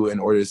to do in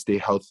order to stay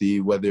healthy,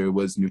 whether it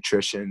was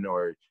nutrition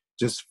or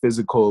just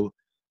physical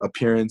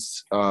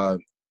appearance.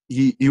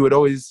 He would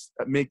always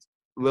make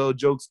little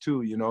jokes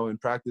too, in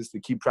practice, to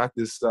keep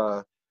practice,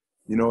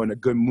 in a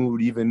good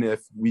mood, even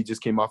if we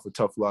just came off a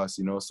tough loss,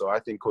 So I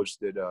think Coach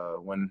did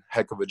one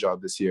heck of a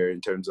job this year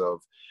in terms of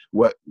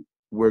what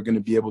we're going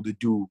to be able to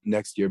do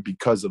next year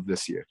because of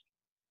this year.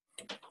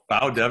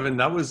 Wow, Devin,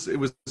 it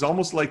was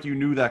almost like you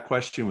knew that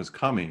question was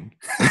coming.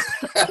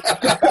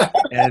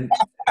 and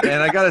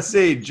I gotta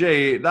say,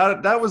 Jay,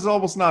 that was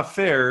almost not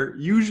fair.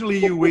 Usually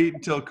you wait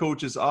until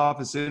Coach's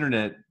office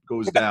internet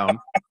goes down,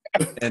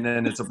 and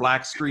then it's a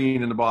black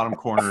screen in the bottom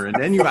corner, and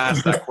then you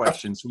ask that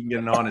question so we can get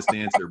an honest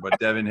answer. But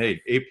Devin, hey,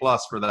 A+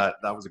 for that.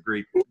 That was a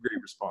great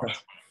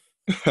response.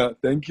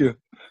 Thank you.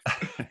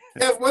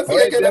 Yeah, one thing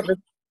I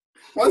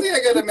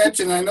got to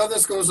mention, I know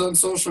this goes on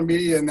social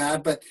media and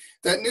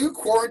that new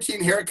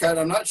quarantine haircut,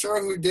 I'm not sure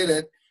who did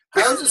it.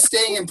 How's it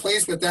staying in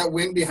place with that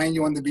wind behind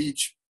you on the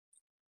beach?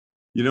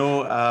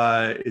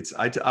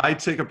 I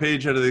take a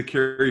page out of the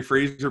Carrie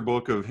Fraser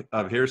book of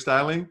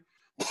hairstyling.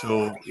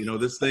 So,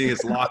 this thing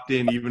is locked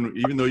in,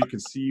 even though you can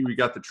see we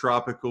got the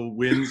tropical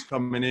winds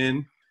coming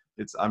in.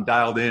 I'm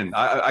dialed in.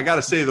 I got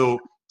to say, though,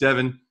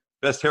 Devin,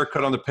 best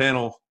haircut on the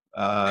panel.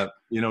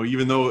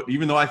 Even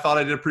though I thought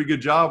I did a pretty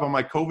good job on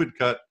my COVID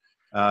cut,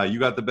 you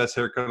got the best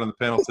haircut on the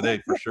panel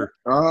today, for sure.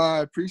 I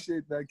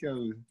appreciate that,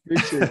 Kevin.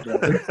 Appreciate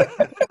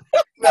that.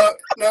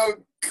 No,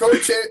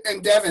 Coach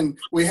and Devin,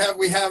 we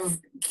have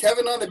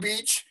Kevin on the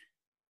beach,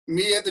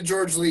 me at the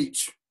George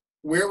Leach.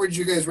 Where would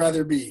you guys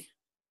rather be?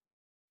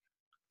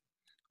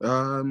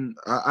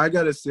 I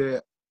gotta say,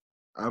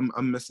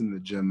 I'm missing the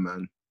gym,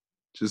 man.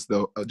 Just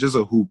a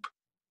hoop.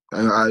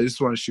 I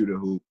just want to shoot a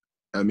hoop.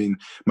 I mean,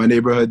 my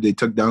neighborhood, they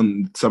took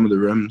down some of the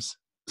rims,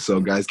 so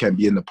guys can't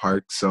be in the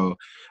park. So,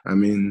 I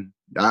mean,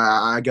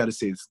 I gotta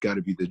say, it's got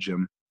to be the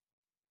gym.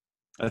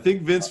 I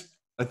think Vince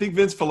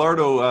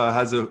Filardo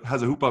has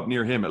a hoop up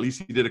near him. At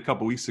least he did a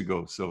couple weeks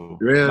ago. So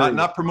really?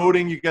 not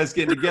promoting you guys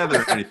getting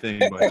together or anything,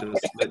 but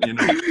just letting you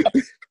know.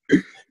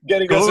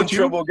 Getting us in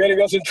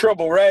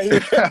trouble, right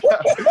here.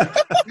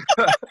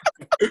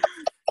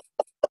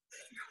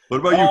 What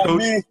about you,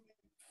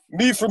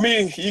 Coach? For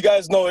me, you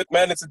guys know it,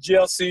 man. It's a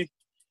GLC.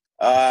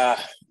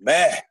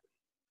 Man,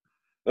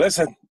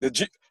 listen.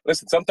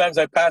 Sometimes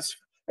I pass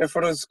in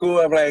front of the school.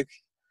 I'm like,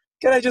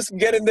 can I just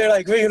get in there,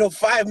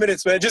 5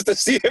 minutes, man, just to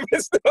see him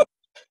and stuff?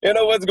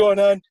 What's going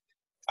on?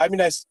 I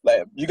mean,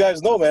 you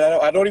guys know, man.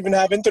 I don't even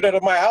have internet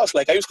at my house.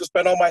 I used to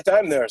spend all my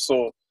time there.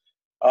 So,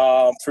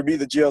 for me,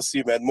 the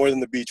GLC, man, more than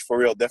the beach, for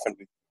real,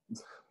 definitely.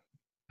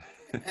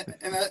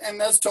 and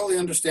that's totally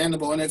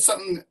understandable. And it's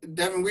something,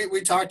 Devin,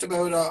 we talked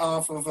about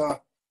off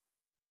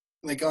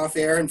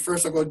air. And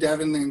first I'll go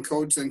Devin, then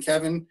Coach, then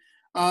Kevin.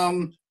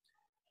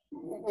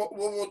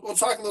 We'll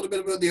talk a little bit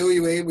about the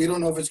OUA. We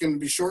don't know if it's going to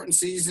be shortened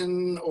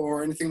season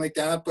or anything like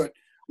that. But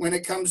when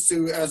it comes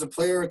to as a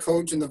player, a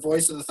coach, and the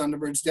voice of the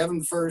Thunderbirds,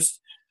 Devin first.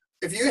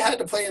 If you had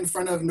to play in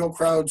front of no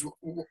crowds,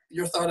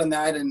 your thought on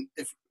that, and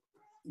if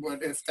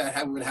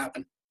that would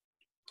happen?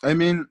 I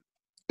mean,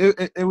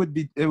 it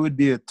would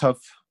be a tough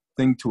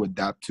thing to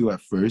adapt to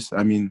at first.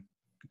 I mean,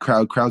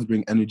 crowds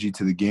bring energy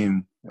to the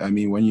game. I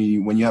mean, when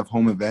you have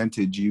home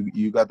advantage,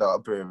 you got the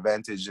upper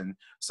advantage in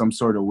some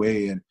sort of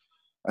way, and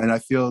I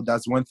feel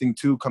that's one thing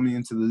too. Coming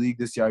into the league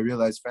this year, I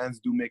realized fans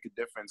do make a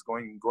difference.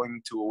 Going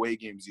to away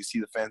games, you see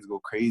the fans go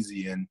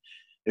crazy, and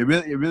it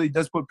really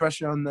does put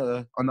pressure on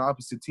the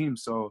opposite team.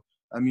 So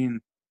I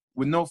mean,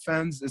 with no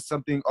fans, it's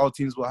something all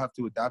teams will have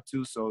to adapt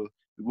to. So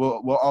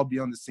we'll all be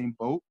on the same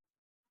boat.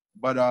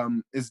 But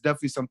it's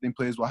definitely something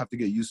players will have to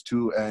get used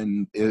to,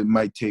 and it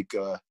might take.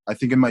 I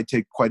think it might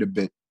take quite a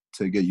bit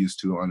to get used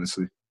to,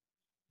 honestly.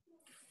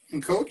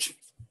 And Coach?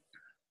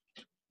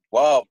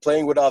 Wow,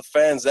 playing without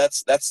fans,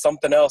 that's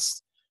something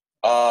else.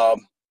 I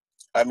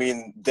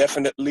mean,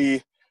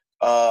 definitely,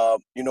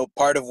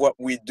 part of what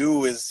we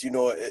do is,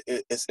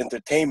 it's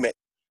entertainment,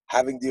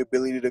 having the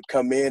ability to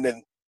come in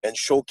and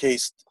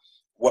showcase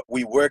what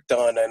we worked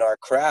on and our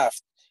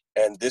craft.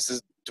 And this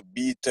is to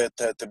be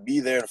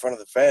there in front of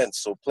the fans.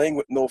 So playing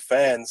with no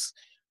fans,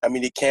 I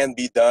mean, it can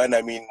be done.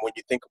 I mean, when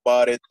you think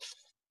about it,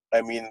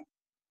 I mean,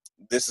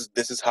 this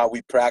is how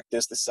we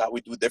practice. This is how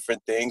we do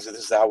different things. This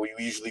is how we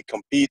usually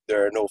compete.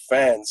 There are no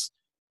fans,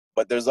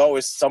 but there's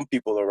always some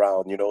people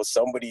around,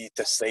 somebody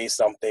to say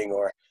something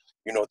or,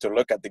 to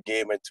look at the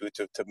game and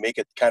to make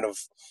it kind of,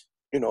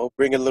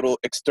 bring a little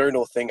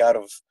external thing out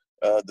of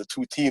the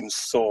two teams.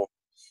 So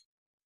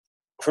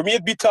for me,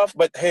 it'd be tough,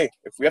 but hey,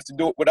 if we have to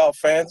do it without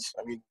fans,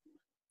 I mean,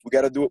 we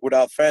got to do it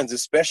without fans,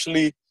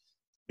 especially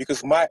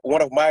because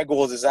one of my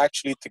goals is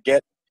actually to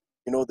get,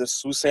 the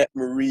Sault Ste.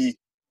 Marie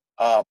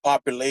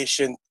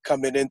population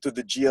coming into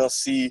the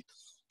GLC.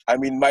 I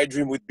mean, my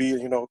dream would be,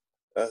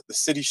 the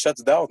city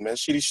shuts down, man.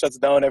 City shuts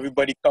down,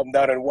 everybody come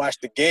down and watch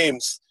the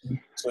games.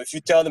 So if you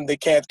tell them they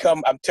can't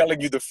come, I'm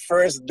telling you, the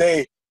first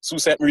day,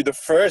 Sault Ste. Marie, the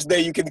first day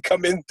you can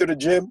come into the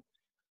gym,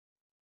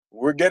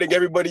 we're getting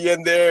everybody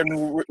in there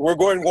and we're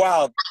going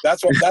wild.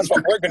 That's what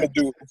we're gonna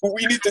do.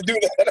 We need to do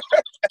that.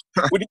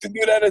 We need to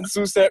do that in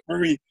Sault Ste.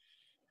 Marie.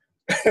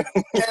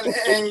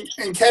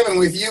 and Kevin,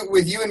 with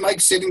you and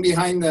Mike sitting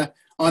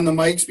on the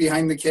mics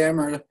behind the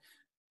camera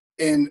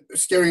and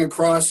staring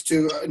across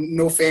to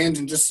no fans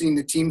and just seeing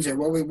the teams there,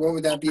 what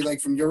would that be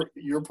like from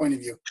your point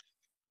of view?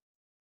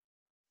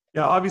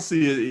 Yeah,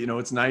 obviously,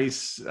 it's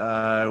nice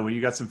when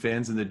you got some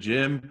fans in the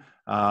gym.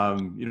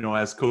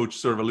 As Coach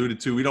sort of alluded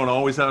to, we don't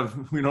always have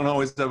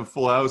a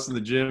full house in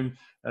the gym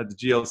at the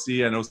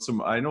GLC.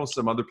 I know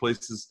some other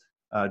places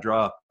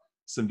draw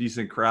some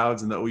decent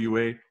crowds in the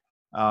OUA.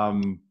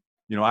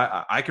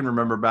 I can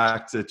remember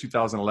back to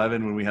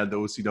 2011 when we had the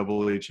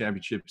OCAA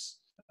championships,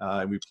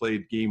 and we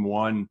played game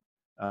 1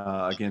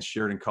 against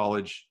Sheridan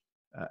College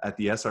at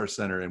the SR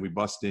Center, and we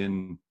bust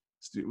in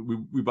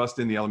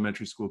the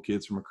elementary school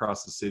kids from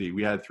across the city.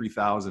 We had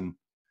 3,000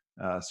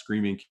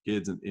 screaming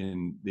kids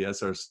in the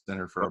SR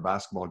Center for our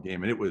basketball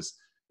game, and it was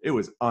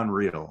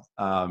unreal.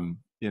 And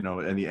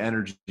the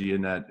energy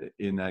in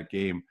that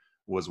game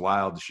was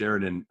wild.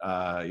 Sheridan,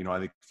 I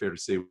think fair to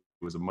say,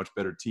 was a much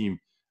better team.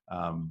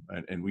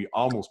 And we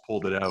almost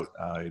pulled it out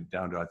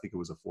down to, I think it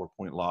was a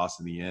 4-point loss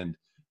in the end,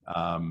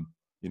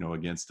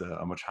 against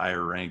a much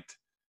higher ranked,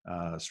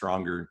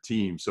 stronger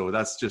team. So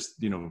that's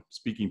just,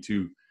 speaking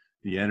to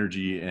the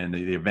energy and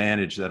the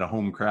advantage that a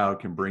home crowd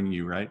can bring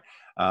you, right?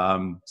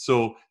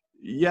 So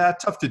yeah,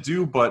 tough to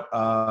do, but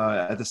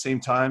at the same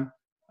time,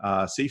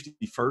 safety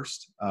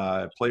first,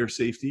 player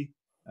safety,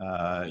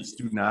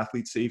 student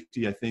athlete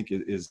safety, I think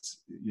is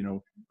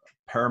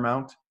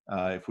paramount.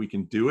 If we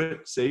can do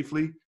it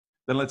safely,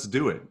 then let's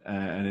do it.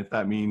 And if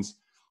that means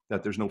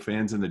that there's no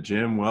fans in the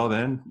gym, well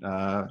then,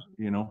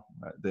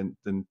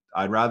 then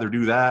I'd rather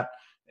do that.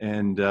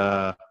 And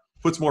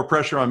puts more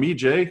pressure on me,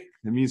 Jay.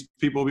 It means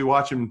people will be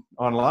watching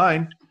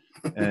online.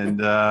 And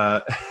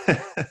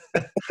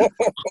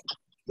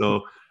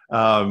so,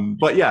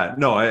 but yeah,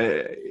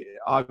 no,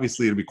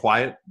 obviously it'll be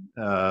quiet,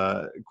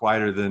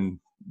 quieter than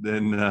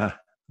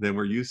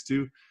we're used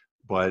to.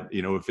 But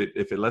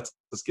if it lets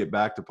us get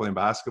back to playing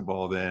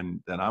basketball,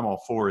 then I'm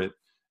all for it.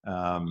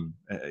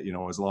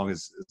 As long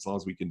as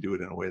we can do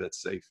it in a way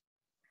that's safe.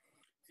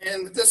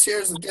 And this here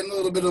is getting a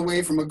little bit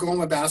away from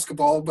ALGOMA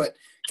basketball, but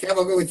Kev,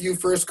 I'll go with you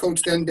first,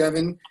 Coach, then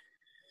Devin.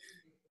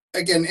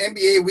 Again,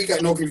 NBA, we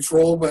got no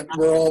control, but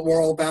we're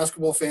all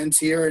basketball fans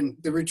here. And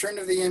the return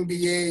of the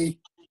NBA,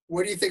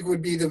 what do you think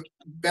would be the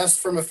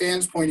best from a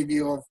fan's point of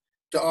view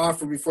to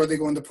offer before they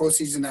go into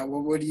postseason? Now,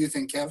 what do you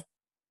think, Kev?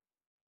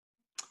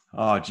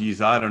 Oh,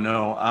 geez, I don't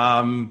know.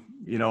 I'm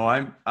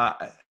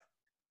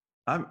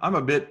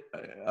a bit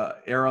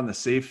err on the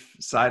safe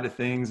side of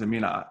things. I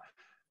mean,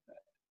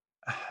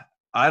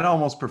 I'd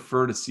almost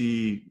prefer to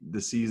see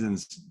the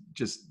seasons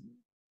just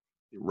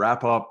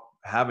wrap up,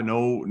 have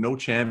no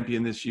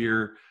champion this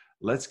year.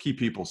 Let's keep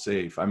people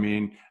safe. I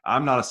mean,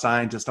 I'm not a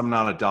scientist, I'm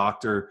not a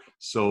doctor,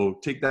 so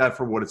take that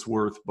for what it's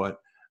worth. But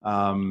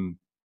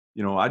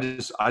you know, I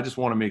just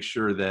want to make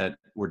sure that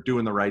we're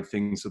doing the right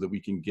thing so that we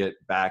can get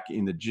back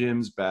in the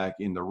gyms, back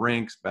in the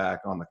rinks, back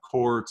on the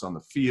courts, on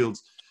the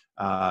fields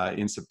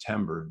in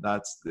September.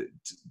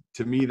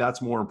 To me,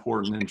 that's more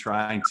important than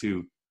trying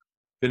to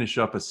finish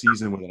up a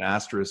season with an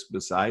asterisk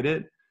beside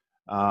it.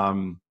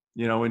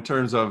 You know, in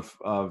terms of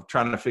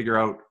trying to figure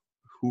out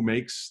who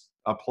makes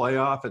a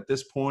playoff at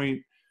this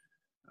point,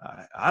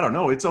 I don't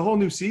know. It's a whole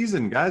new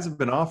season. Guys have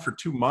been off for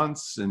 2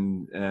 months,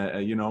 and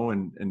you know,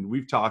 and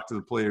we've talked to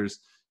the players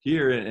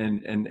here,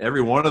 and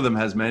every one of them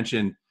has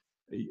mentioned,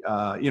 you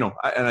know,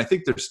 and I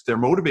think they're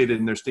motivated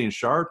and they're staying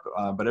sharp.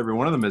 But every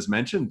one of them has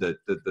mentioned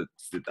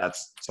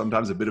that's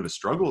sometimes a bit of a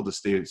struggle to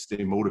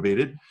stay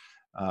motivated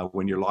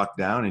when you're locked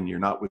down and you're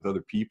not with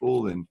other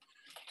people, and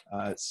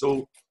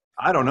so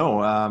I don't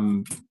know.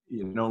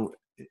 You know,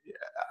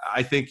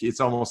 I think it's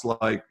almost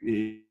like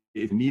if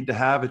you need to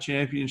have a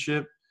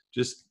championship,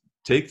 just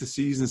take the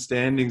season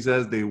standings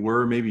as they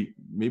were,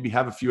 maybe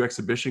have a few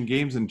exhibition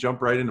games and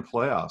jump right into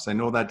playoffs. I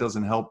know that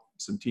doesn't help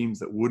some teams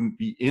that wouldn't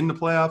be in the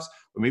playoffs,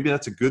 but maybe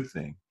that's a good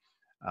thing.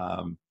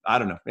 I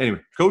don't know.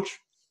 Anyway, Coach?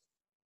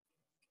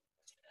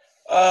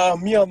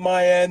 Me on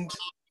my end,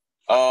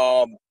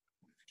 I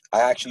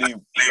actually,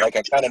 like,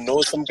 I kind of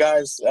know some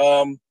guys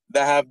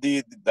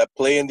that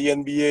play in the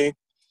NBA,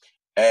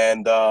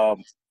 and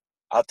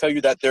I'll tell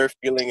you that their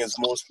feeling is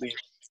mostly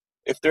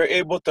if they're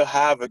able to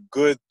have a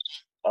good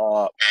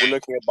we're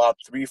looking at about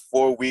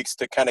 3-4 weeks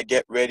to kind of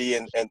get ready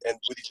and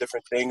do these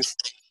different things.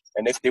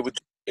 And if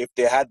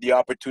they had the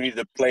opportunity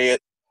to play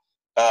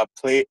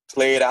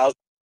it out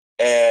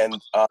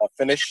and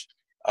finish,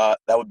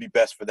 that would be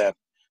best for them.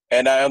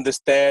 And I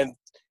understand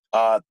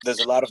there's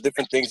a lot of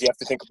different things you have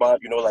to think about.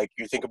 You know, like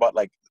you think about,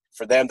 like,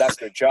 for them, that's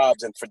their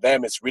jobs, and for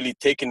them, it's really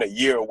taking a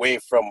year away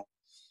from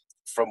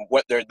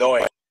what they're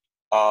doing.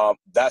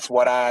 That's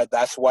what I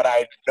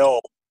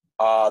know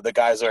the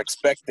guys are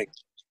expecting.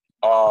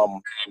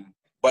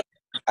 But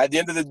at the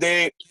end of the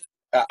day,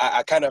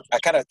 I kind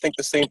of think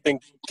the same thing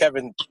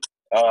Kevin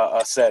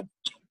said.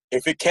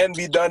 If it can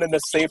be done in a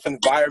safe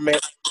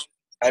environment,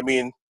 I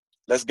mean,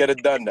 let's get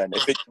it done then.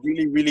 If it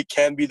really, really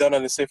can be done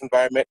in a safe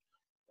environment,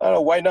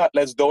 why not?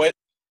 Let's do it.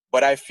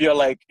 But I feel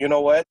like, you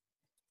know what?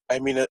 I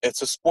mean,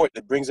 it's a sport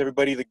that brings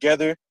everybody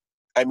together.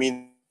 I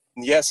mean,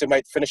 yes, it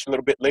might finish a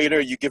little bit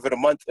later. You give it a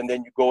month, and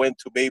then you go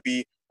into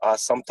maybe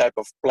some type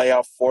of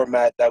playoff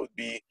format. That would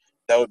be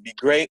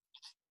great.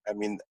 I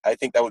mean, I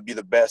think that would be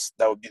the best.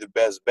 That would be the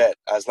best bet,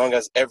 as long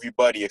as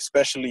everybody,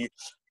 especially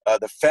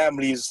the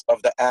families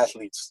of the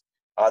athletes.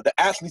 The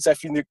athletes, I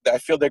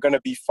feel they're going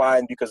to be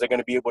fine because they're going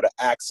to be able to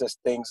access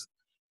things,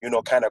 you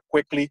know, kind of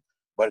quickly.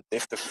 But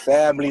if the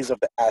families of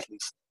the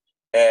athletes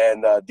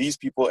and these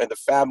people and the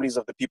families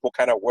of the people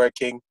kind of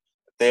working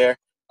there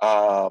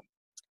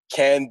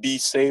can be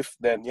safe,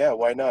 then yeah,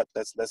 why not?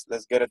 Let's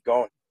get it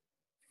going.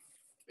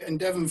 And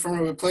Devin,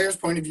 from a player's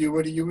point of view,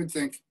 what do you would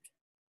think?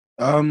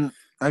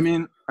 I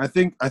mean, I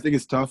think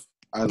it's tough.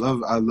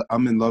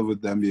 I'm in love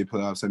with the NBA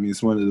playoffs. I mean,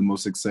 it's one of the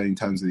most exciting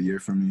times of the year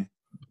for me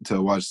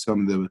to watch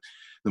some of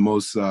the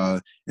most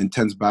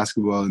intense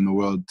basketball in the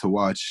world to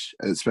watch,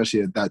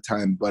 especially at that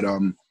time. But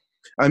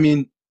I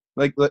mean,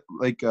 like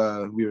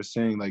we were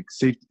saying, like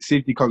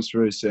safety comes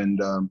first, and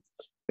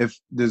if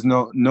there's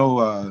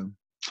no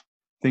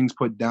things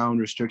put down,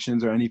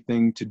 restrictions or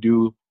anything to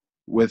do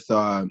with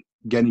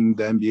getting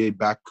the NBA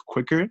back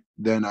quicker,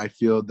 then I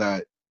feel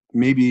that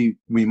maybe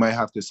we might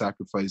have to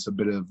sacrifice a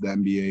bit of the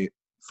NBA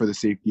for the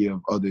safety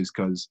of others,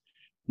 because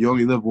you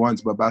only live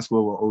once, but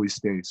basketball will always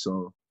stay.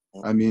 So,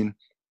 I mean,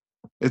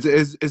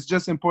 it's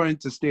just important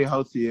to stay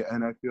healthy,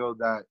 and I feel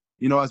that,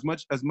 you know, as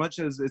much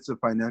as it's a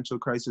financial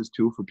crisis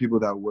too for people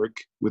that work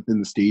within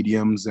the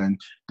stadiums and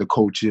the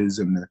coaches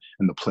and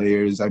the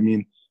players. I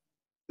mean,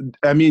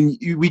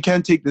 we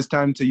can take this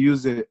time to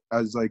use it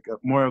as like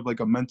more of like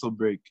a mental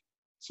break.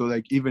 So,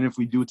 like, even if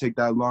we do take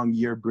that long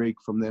year break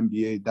from the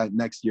NBA, that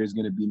next year is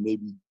going to be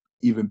maybe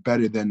even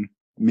better than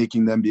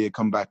making the NBA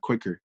come back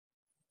quicker.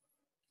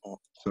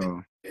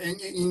 So.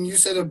 And you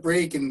said a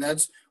break, and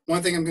that's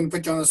one thing I'm going to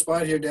put you on the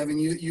spot here, Devin.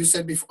 You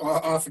said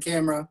before off the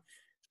camera,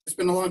 it's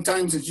been a long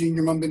time since you and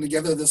your mom been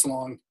together this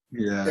long.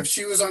 Yeah. If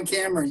she was on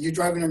camera, you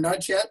driving her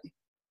nuts yet?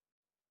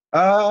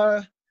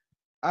 I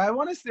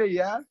want to say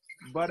yeah,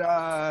 but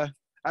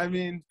I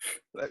mean,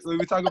 like, when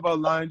we talk about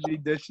laundry,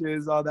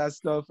 dishes, all that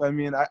stuff, I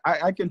mean,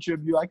 I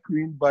contribute, I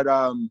clean, but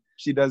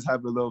she does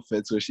have a little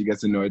fit, so she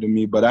gets annoyed at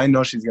me. But I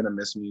know she's gonna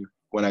miss me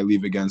when I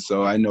leave again,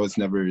 so I know it's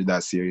never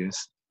that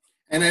serious.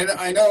 And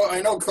I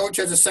know Coach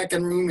has a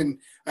second room, and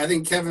I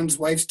think Kevin's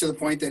wife's to the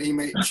point that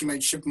she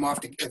might ship him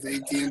off to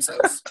the ATN's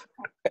house.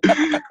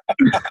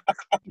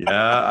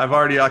 Yeah, I've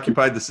already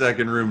occupied the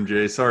second room,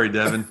 Jay. Sorry,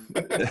 Devin.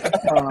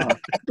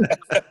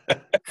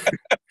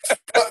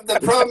 The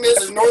problem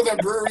is Northern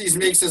Breweries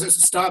makes us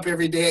stop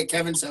every day at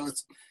Kevin's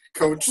house,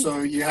 Coach, so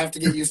you have to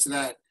get used to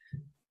that.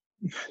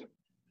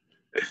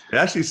 They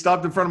actually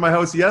stopped in front of my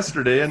house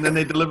yesterday, and then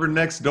they delivered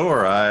next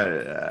door.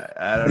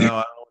 I don't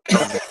know.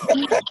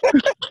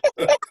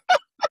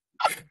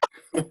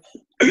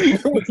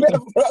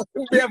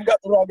 We haven't got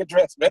the wrong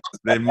address, man.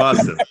 They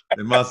must have.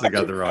 They must have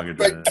got the wrong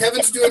address. But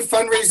Kevin's doing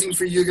fundraising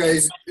for you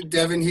guys,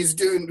 Devin. He's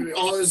doing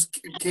all his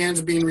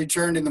cans being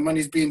returned, and the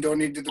money's being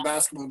donated to the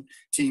basketball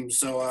team.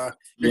 So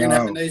you're gonna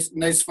have a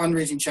nice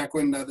fundraising check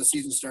when the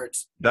season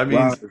starts. That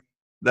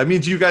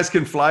means you guys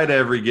can fly to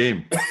every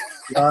game.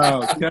 Wow,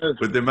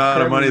 with the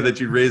amount of money that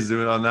you raised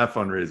on that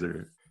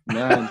fundraiser.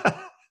 Man,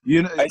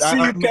 I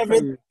see you,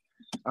 Kevin.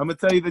 I'm gonna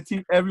tell you, the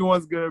team,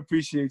 everyone's gonna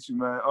appreciate you,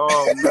 man.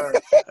 Oh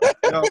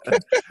man,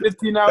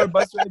 15-hour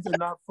bus rides are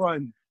not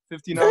fun.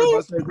 15-hour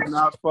bus rides are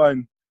not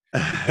fun.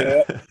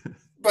 Yeah.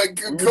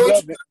 But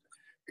Coach,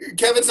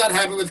 Kevin's not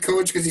happy with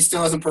Coach because he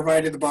still hasn't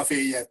provided the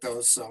buffet yet,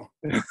 though. So,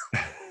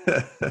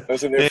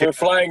 listen, if we're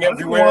flying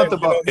everywhere, want the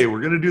buffet.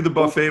 We're gonna do the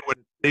buffet when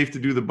it's safe to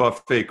do the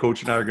buffet.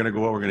 Coach and I are gonna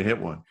go out. We're gonna hit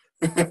one.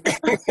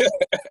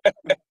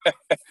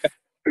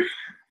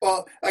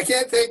 Well, I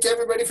can't thank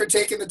everybody for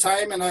taking the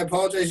time, and I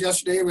apologize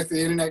yesterday with the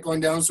internet going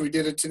down, so we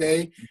did it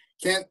today.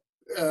 Can't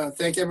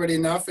thank everybody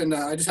enough, and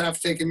I just have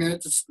to take a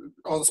minute to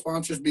all the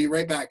sponsors. Be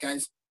right back,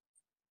 guys.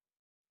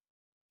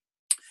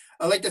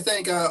 I'd like to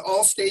thank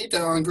Allstate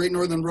on Great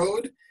Northern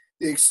Road,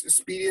 the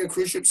Expedia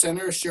Cruise Ship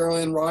Center,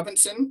 CherylAnn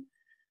Robinson,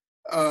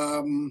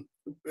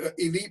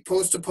 Elite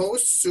Post to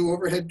Post, Sue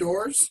Overhead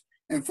Doors,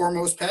 and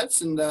Foremost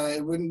Pets, and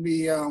it wouldn't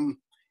be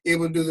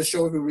able to do the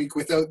show every week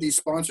without these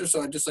sponsors.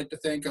 So I'd just like to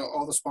thank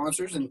all the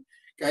sponsors. And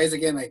guys,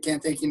 again, I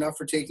can't thank you enough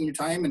for taking your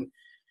time. And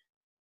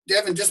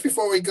Devin, just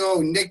before we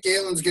go, Nick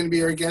Galen's going to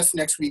be our guest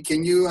next week.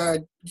 Can you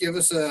give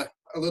us a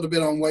little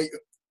bit on what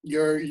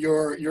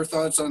your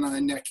thoughts on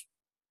Nick?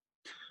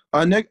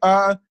 Nick,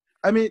 I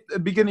mean, at the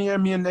beginning of the year,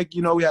 me and Nick,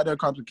 we had our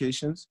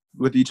complications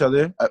with each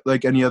other,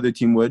 like any other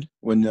team would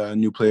when a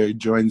new player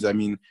joins. I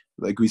mean,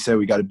 like we said,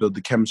 we got to build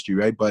the chemistry,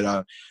 right?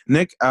 But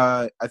Nick,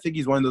 I think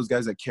he's one of those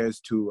guys that cares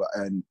too,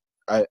 and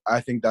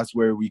I think that's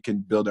where we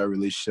can build our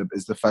relationship,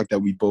 is the fact that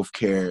we both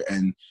care.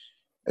 And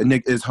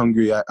Nick is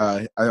hungry.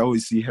 I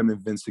always see him and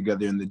Vince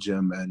together in the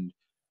gym, and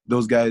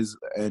those guys,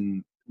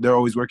 and they're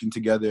always working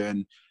together.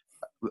 And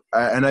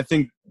I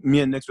think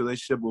me and Nick's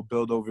relationship will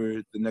build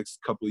over the next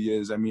couple of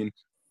years. I mean,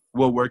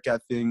 we'll work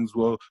at things.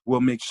 We'll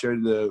make sure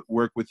to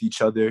work with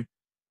each other.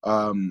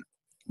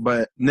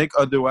 But Nick,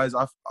 otherwise,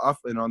 off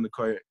and on the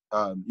court,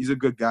 he's a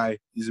good guy.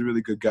 He's a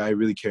really good guy,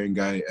 really caring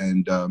guy,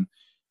 and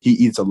he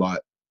eats a lot.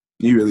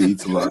 He really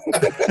eats a lot.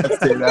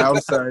 I'm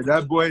sorry.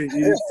 That boy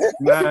eats,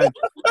 man.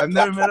 I've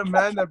never met a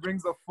man that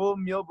brings a full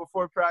meal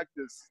before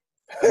practice.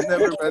 I've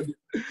never met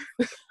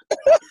it.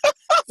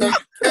 So,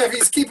 Kev,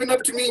 he's keeping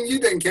up to me and you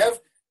then, Kev.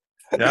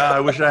 Yeah,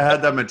 I wish I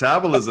had that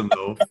metabolism,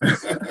 though. I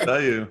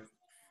tell you.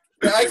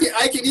 Yeah,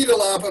 I can eat a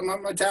lot, but my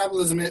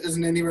metabolism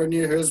isn't anywhere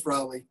near his,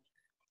 probably.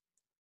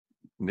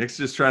 Nick's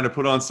just trying to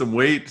put on some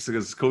weight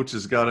because Coach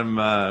has got him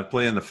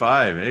playing the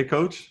 5. Hey,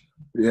 Coach?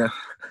 Yeah.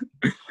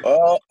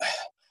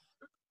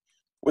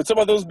 With some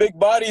of those big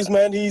bodies,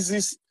 man, he's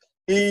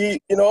gonna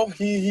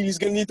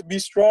need to be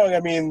strong. I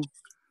mean,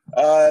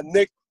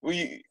 Nick,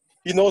 he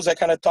knows. I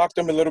kind of talked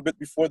to him a little bit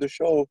before the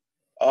show.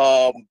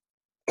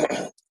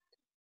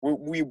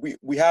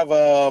 We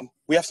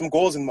have some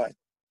goals in mind,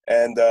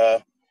 and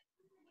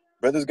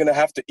brother's gonna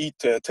have to eat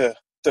to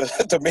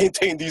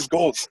maintain these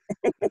goals.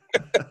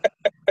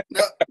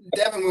 Now,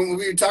 Devin, when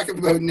we were talking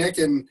about Nick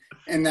and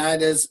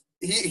that is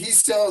he's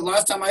still,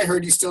 last time I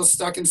heard, he's still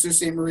stuck in Sault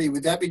Ste. Marie.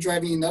 Would that be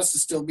driving you nuts to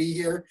still be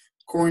here,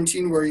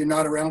 quarantine, where you're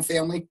not around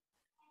family?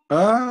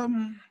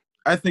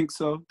 I think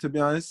so, to be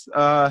honest.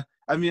 I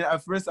mean,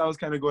 at first I was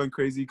kind of going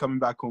crazy coming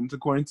back home to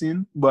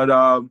quarantine,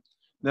 but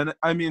then,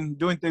 I mean,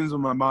 doing things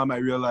with my mom, I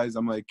realized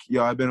I'm like,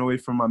 I've been away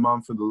from my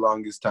mom for the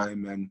longest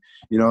time, and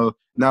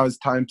now it's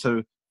time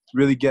to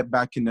really get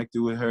back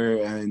connected with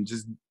her and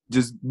just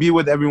be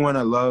with everyone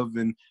I love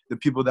and the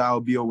people that I'll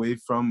be away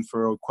from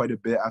for quite a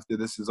bit after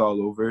this is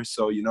all over.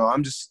 So,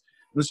 I'm just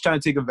trying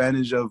to take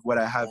advantage of what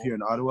I have here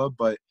in Ottawa.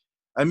 But,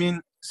 I mean,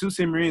 Sault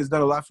Ste. Marie has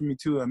done a lot for me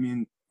too. I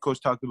mean,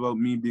 Coach talked about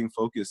me being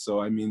focused. So,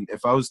 I mean,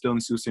 if I was still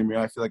in Sault Ste. Marie,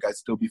 I feel like I'd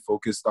still be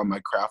focused on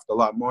my craft a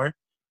lot more.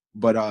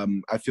 But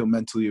I feel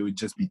mentally it would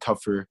just be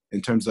tougher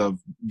in terms of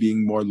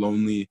being more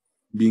lonely,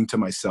 being to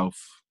myself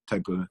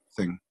type of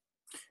thing.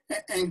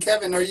 And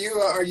Kevin, are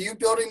you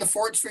building the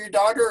forts for your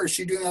daughter, or is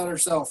she doing that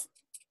herself?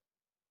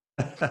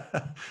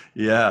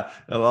 Yeah,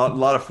 a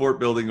lot of fort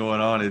building going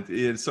on.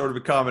 It's sort of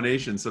a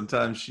combination.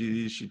 Sometimes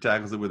she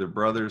tackles it with her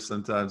brother,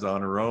 sometimes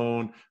on her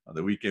own. On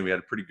the weekend, we had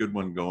a pretty good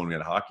one going. We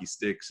had hockey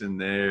sticks in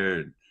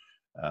there.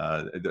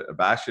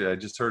 Actually, I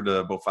just heard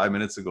about 5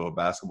 minutes ago a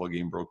basketball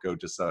game broke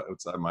out just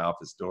outside my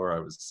office door.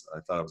 I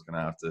thought I was going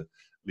to have to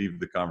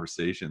leave the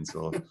conversation.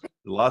 So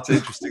lots of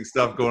interesting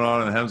stuff going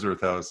on in the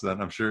Hemsworth house,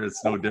 and I'm sure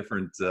it's no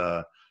different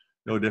all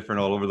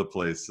over the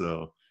place.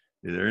 So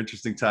yeah, they're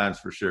interesting times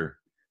for sure.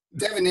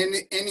 Devin,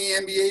 any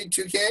NBA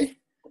 2K?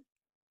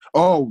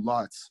 Oh,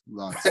 lots.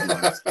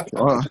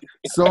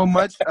 So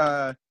much.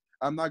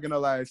 I'm not gonna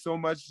lie. So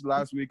much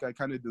last week, I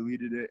kind of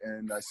deleted it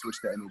and I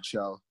switched to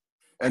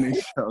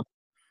NHL.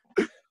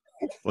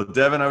 Well,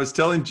 Devin, I was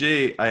telling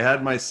Jay, I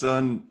had my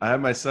son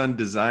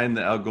design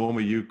the Algoma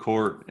U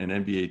court in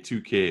NBA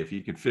 2K. If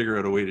you could figure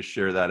out a way to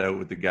share that out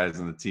with the guys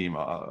on the team,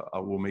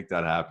 we'll make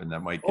that happen.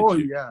 That might get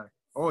you. Yeah.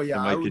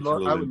 I would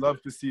love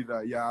to see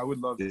that. Yeah, I would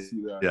love to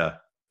see that.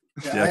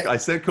 Yeah. I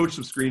sent Coach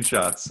some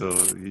screenshots so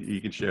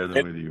he can share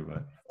them with you.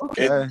 But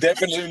it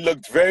definitely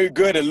looked very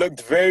good. It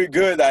looked very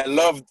good. I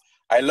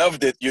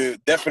loved it. You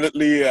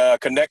definitely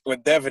connect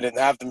with Devin and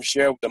have them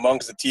share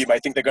amongst the team. I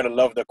think they're gonna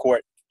love the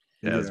court.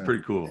 Yeah, it's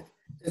pretty cool.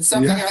 It's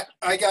something I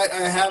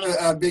have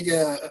a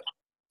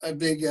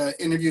big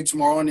interview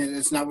tomorrow, and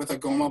it's not with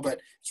ALGOMA, but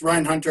it's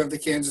Ryan Hunter of the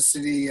Kansas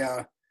City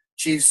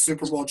Chiefs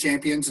Super Bowl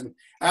champions. And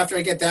after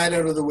I get that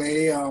out of the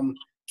way,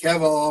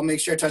 Kev, I'll make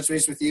sure I touch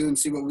base with you and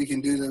see what we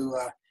can do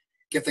to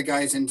get the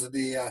guys into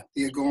the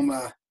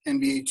ALGOMA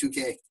NBA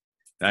 2K.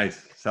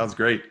 Nice. Sounds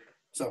great.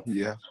 So,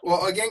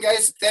 well, again,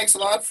 guys, thanks a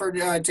lot for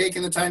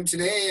taking the time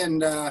today.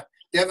 And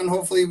Devin,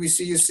 hopefully we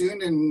see you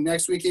soon. And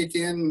next week,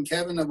 Etienne and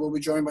Kevin will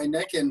be joined by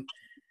Nick. And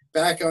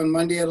back on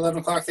Monday at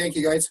 11 o'clock. Thank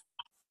you, guys.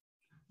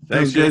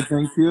 Thanks, Jay.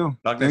 Thank you.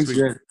 Talk next week.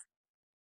 Jay.